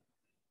good.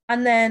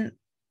 And then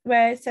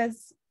where it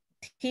says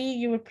t,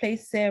 you would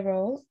place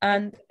 0,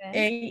 and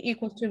Okay. a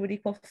equals 2 would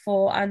equal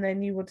 4, and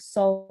then you would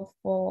solve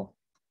for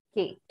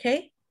K.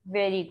 k.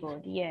 Very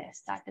good.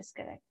 Yes, that is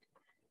correct.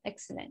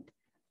 Excellent.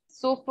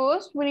 So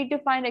first we need to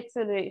find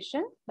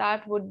acceleration.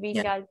 That would be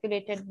Yeah.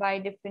 calculated by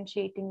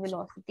differentiating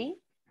velocity.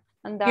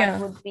 And that Yeah.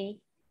 would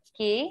be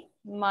k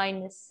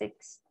minus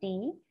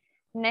 6t.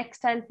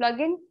 Next, I'll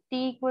plug in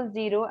t equals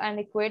 0 and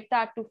equate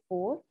that to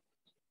 4.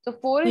 So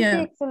 4 is the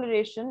Yeah.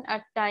 acceleration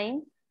at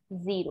time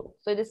 0.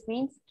 So this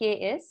means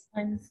k is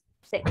Minus.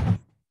 6.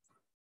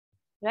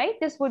 Right?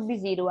 This would be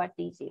 0 at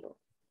t0.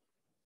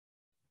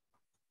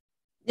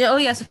 Yeah. Oh,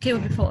 yeah. So k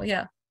would be 4.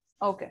 Yeah.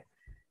 Okay.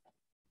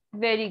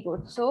 Very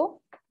good.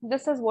 So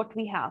this is what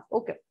we have.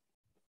 Okay.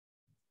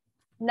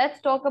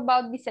 Let's talk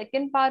about the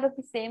second part of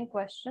the same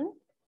question.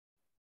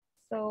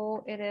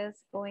 So it is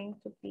going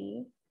to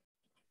be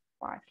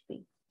part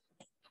B.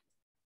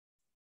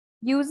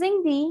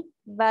 Using the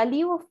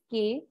value of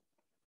k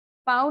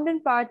found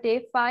in part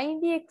A,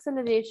 find the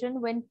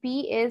acceleration when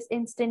p is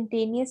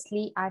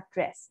instantaneously at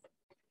rest.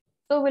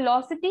 So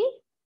velocity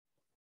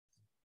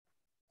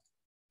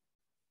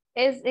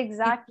is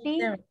exactly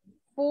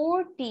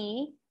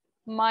 4t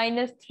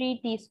minus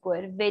 3t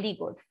square. Very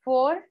good.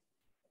 For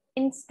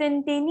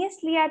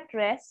instantaneously at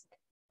rest,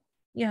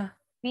 Yeah.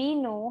 we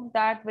know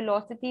that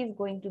velocity is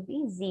going to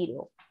be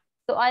 0.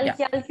 So I'll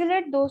Yeah.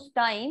 calculate those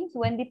times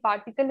when the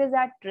particle is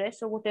at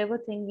rest or whatever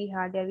thing we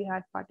had. Yeah, we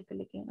had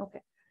particle again.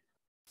 Okay.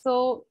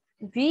 So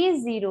v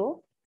is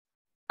 0.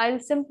 I'll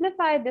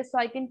simplify this so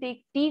I can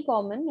take t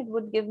common. It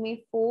would give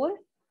me 4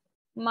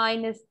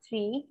 minus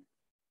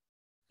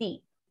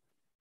 3t.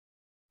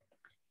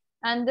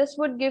 And this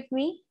would give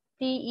me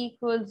t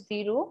equals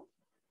 0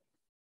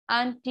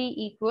 and t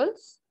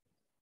equals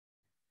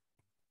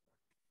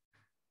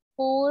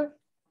 4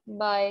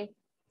 by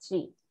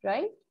 3,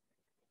 right?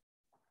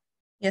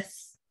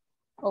 Yes.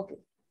 Okay.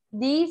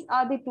 These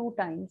are the two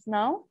times.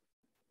 Now,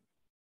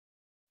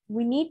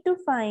 we need to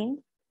find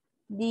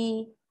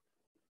the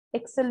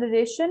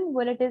acceleration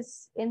when it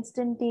is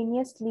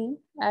instantaneously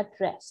at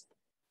rest.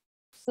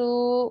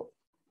 So,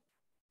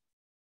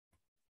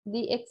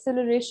 the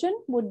acceleration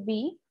would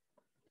be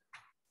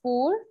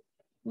 4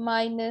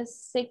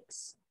 minus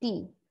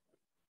 6t.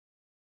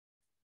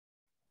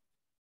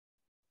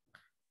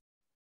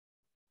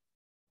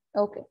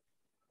 Okay.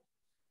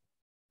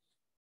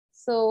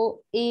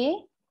 So A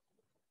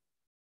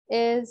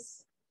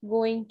is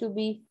going to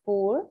be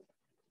 4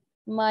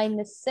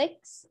 minus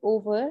 6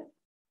 over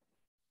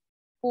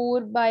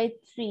 4 by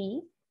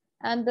 3,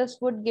 and this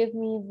would give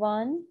me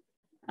 1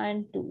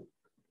 and 2.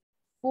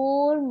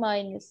 4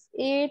 minus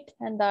 8,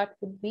 and that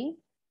would be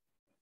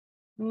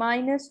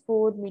minus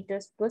 4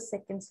 meters per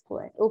second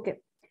squared. Okay.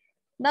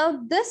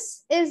 Now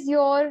this is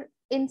your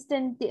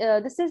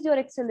this is your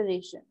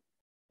acceleration.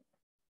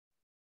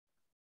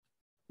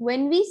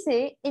 When we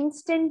say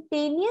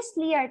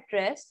instantaneously at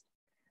rest,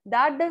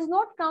 that does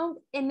not count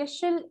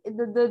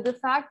the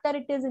fact that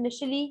it is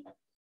initially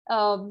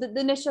the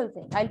initial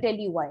thing. I'll tell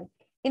you why.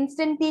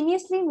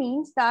 Instantaneously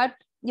means that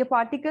your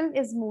particle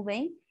is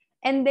moving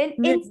and then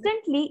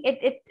instantly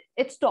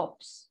it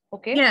stops.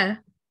 Okay. Yeah.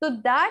 So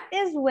that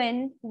is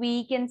when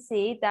we can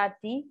say that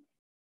the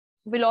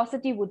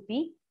velocity would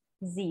be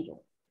 0,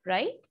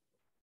 right?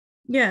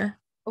 Yeah.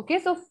 Okay,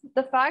 so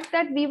the fact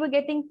that we were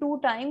getting two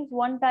times,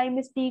 one time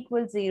is t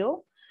equals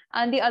 0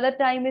 and the other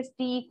time is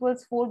t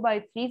equals 4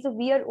 by 3. So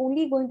we are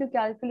only going to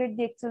calculate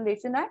the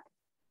acceleration at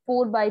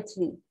 4 by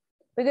 3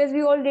 because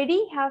we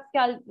already have,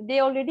 they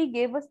already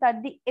gave us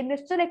that the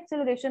initial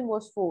acceleration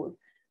was 4.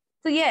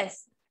 So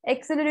yes,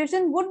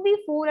 acceleration would be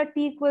 4 at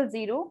t equals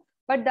 0,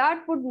 but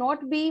that would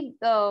not be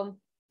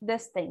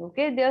this thing,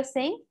 okay? They are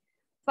saying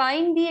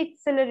find the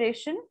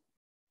acceleration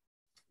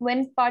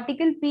when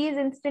particle P is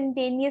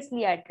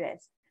instantaneously at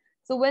rest.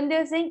 So when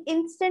they're saying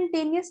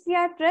instantaneously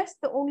at rest,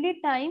 the only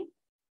time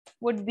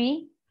would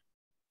be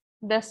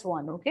this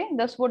one, okay?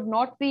 This would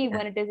not be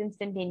when it is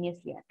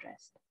instantaneously at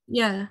rest.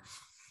 Yeah.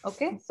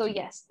 Okay, so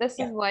yes, this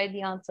is why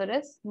the answer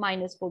is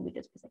minus 4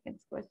 meters per second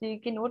square. So you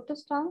can note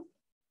this down.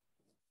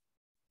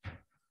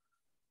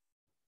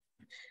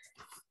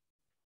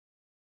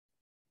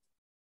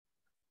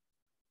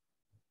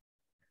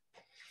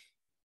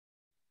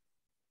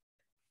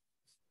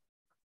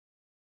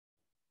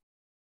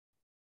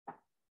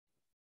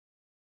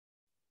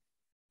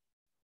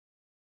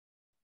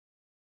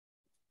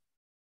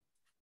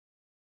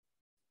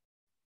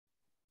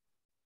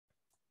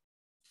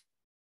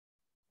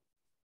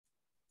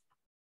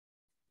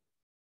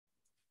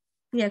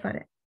 Yeah, got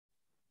it.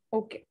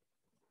 Okay.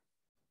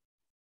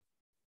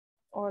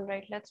 All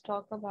right, let's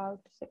talk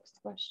about the sixth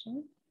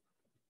question.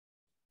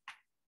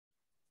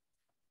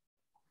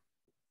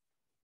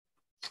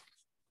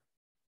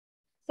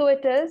 So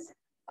it is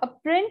a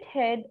print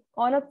head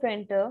on a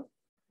printer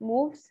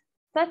moves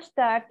such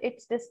that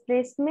its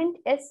displacement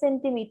s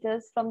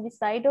centimeters from the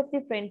side of the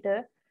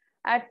printer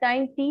at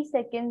time t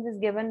seconds is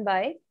given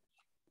by,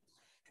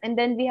 and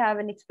then we have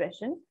an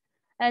expression,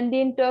 and the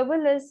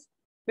interval is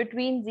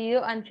between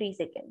 0 and 3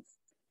 seconds.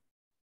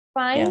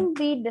 Find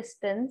the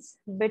distance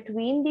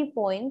between the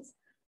points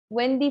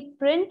when the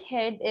print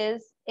head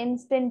is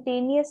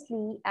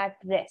instantaneously at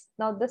rest.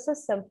 Now this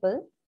is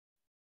simple.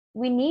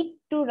 We need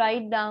to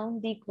write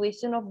down the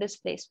equation of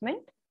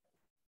displacement.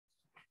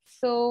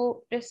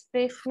 So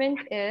displacement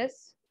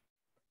is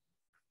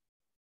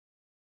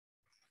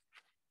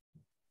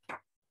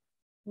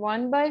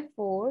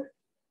 1/4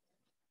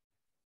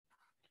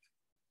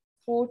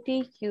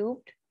 4t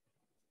cubed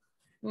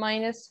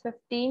minus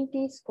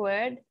 15t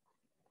squared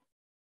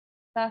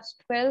plus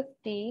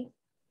 12t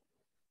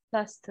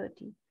plus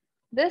 30.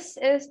 This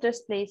is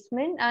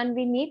displacement, and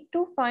we need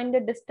to find the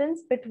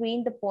distance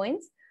between the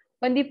points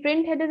when the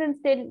print head is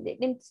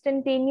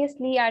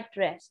instantaneously at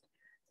rest.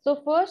 So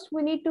first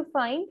we need to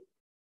find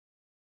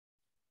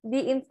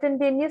the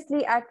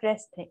instantaneously at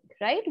rest thing,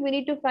 right? We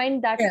need to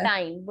find that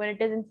time when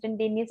it is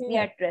instantaneously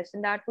at rest,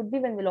 and that would be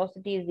when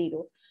velocity is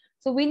 0.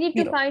 So we need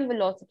to find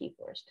velocity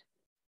first.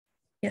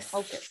 Yes.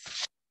 Okay.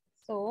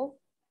 So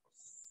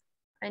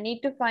I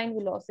need to find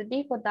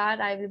velocity. For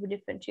that, I will be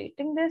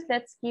differentiating this.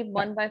 Let's keep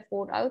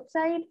 1/4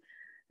 outside,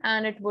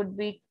 and it would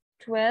be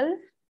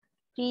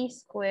 12t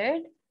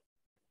squared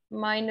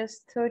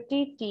minus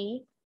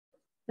 30t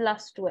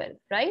plus 12,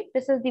 right?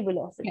 This is the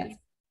velocity. Yes.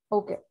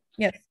 Okay.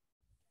 Yes.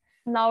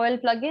 Now I'll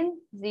plug in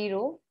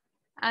 0,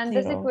 and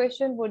this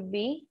equation would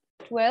be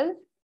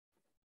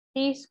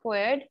 12t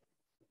squared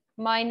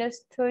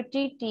minus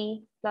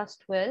 30t plus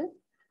 12.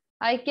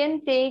 I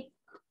can take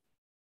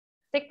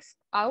 6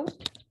 out.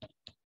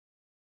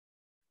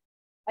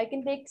 I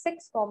can take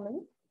 6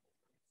 common.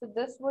 So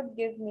this would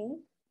give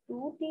me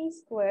 2t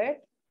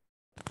squared.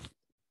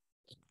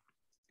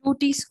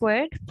 2t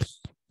squared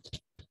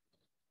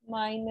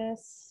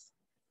minus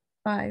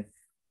 5.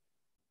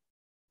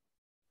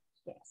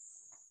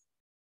 Yes.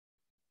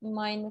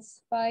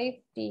 Minus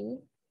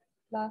 5t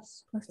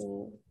plus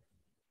 2.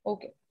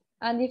 Okay.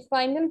 And the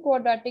final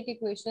quadratic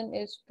equation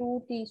is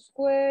 2t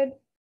squared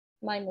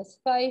minus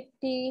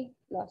 5t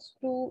plus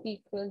 2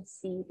 equals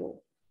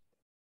 0.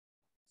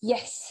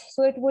 Yes.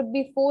 So it would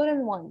be 4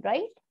 and 1,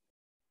 right?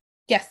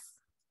 Yes.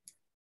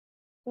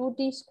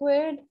 2t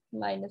squared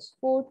minus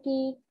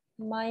 4t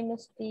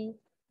minus t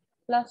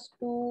plus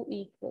 2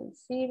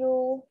 equals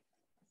 0.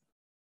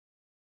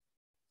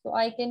 So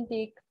I can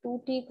take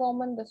 2t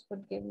common. This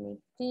would give me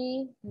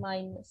t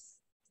minus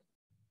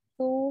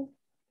 2.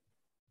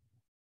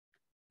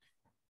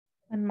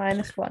 And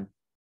minus 1.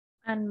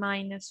 And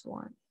minus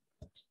 1.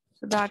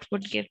 So that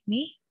would give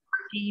me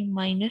t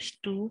minus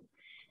 2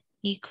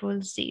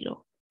 equals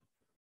 0.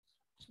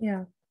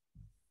 Yeah.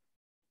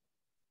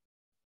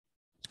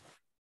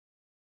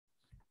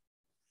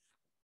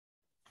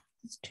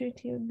 This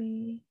 2t would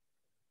be...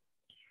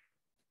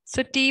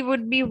 So t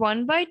would be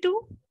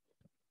 1/2?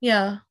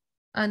 Yeah,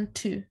 and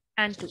 2.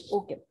 And 2,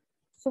 okay.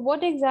 So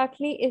what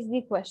exactly is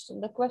the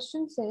question? The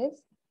question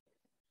says,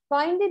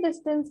 find the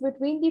distance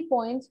between the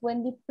points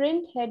when the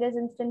print head is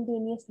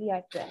instantaneously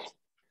at rest.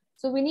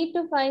 So we need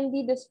to find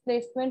the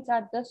displacements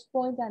at this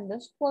point and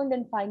this point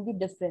and find the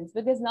difference,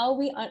 because now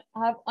we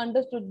have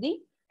understood the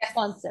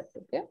concept,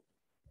 okay?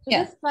 So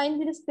just find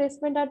the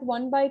displacement at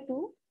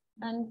 1/2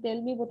 and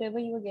tell me whatever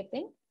you are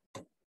getting.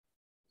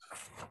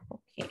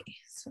 Okay,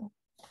 so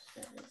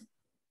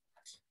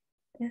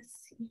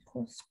S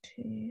equals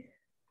to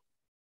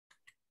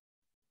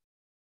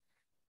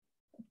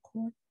a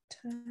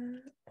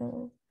quarter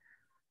of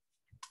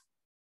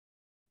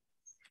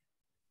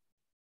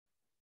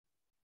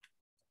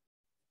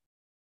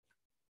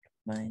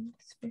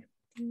minus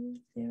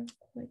 15,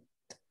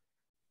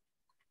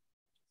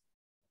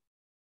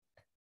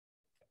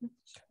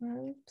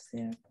 0.12,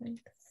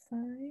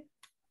 0.5.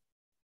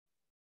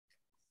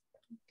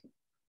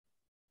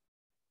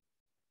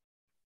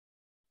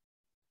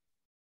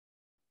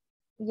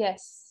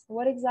 Yes.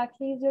 What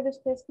exactly is your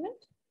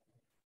displacement?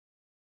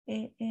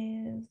 It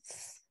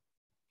is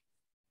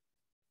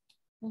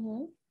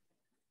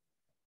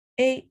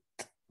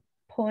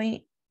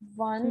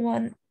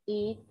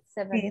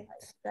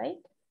 8.1875,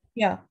 right?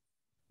 Yeah.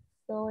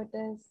 So it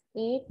is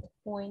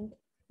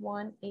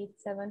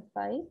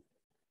 8.1875.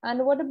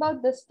 And what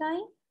about this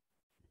time?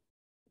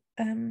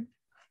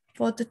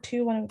 For the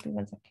 2, one would be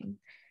 1 second.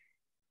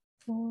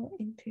 4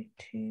 into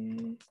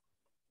 2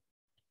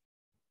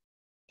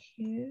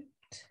 cubed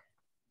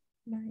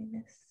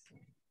minus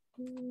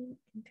 3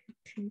 into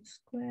 2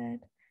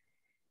 squared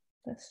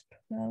plus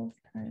 12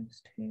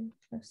 times 2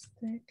 plus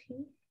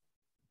 30.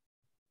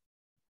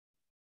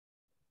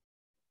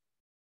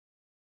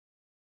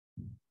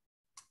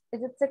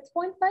 Is it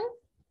 6.5?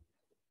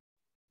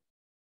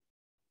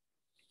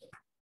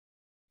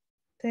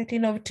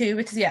 13 over 2,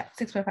 which is, yeah,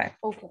 6.5.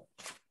 Okay.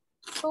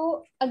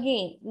 So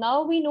again,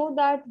 now we know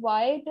that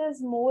why it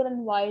is more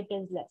and why it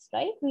is less,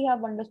 right? We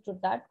have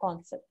understood that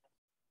concept.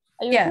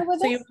 Are you okay with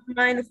so this? you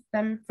minus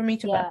them from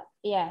each other.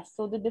 Yeah.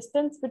 So the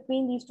distance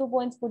between these 2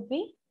 points would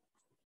be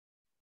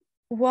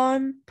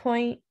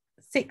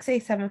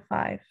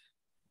 1.6875.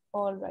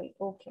 all right.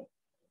 Okay.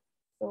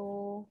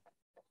 So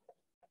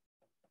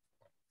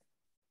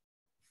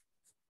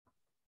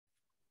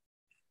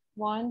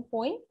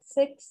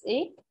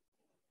 1.6875.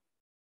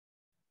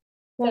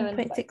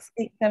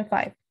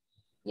 1.6875.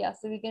 Yeah,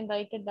 so we can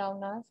write it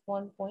down as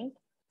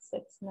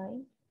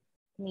 1.69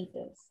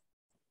 meters.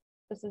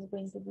 This is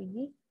going to be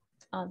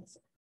the answer.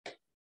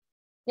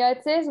 Yeah,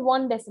 it says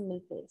 1 decimal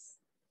place.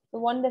 So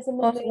 1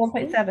 decimal Also place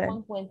means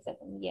 1.7. 1.7.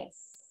 Yes.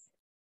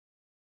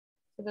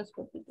 So this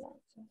would be the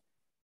answer.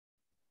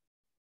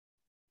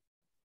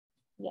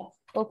 Yes.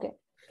 Okay.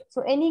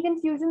 So any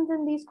confusions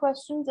in these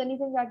questions?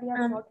 Anything that you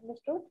have not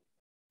understood?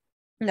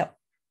 No.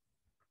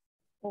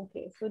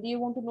 Okay. So do you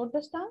want to note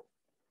this down?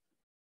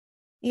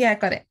 Yeah,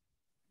 got it.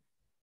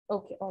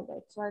 Okay. All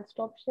right. So I'll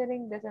stop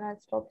sharing this and I'll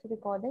stop the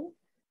recording.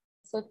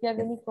 So if you have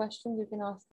any questions, you can ask.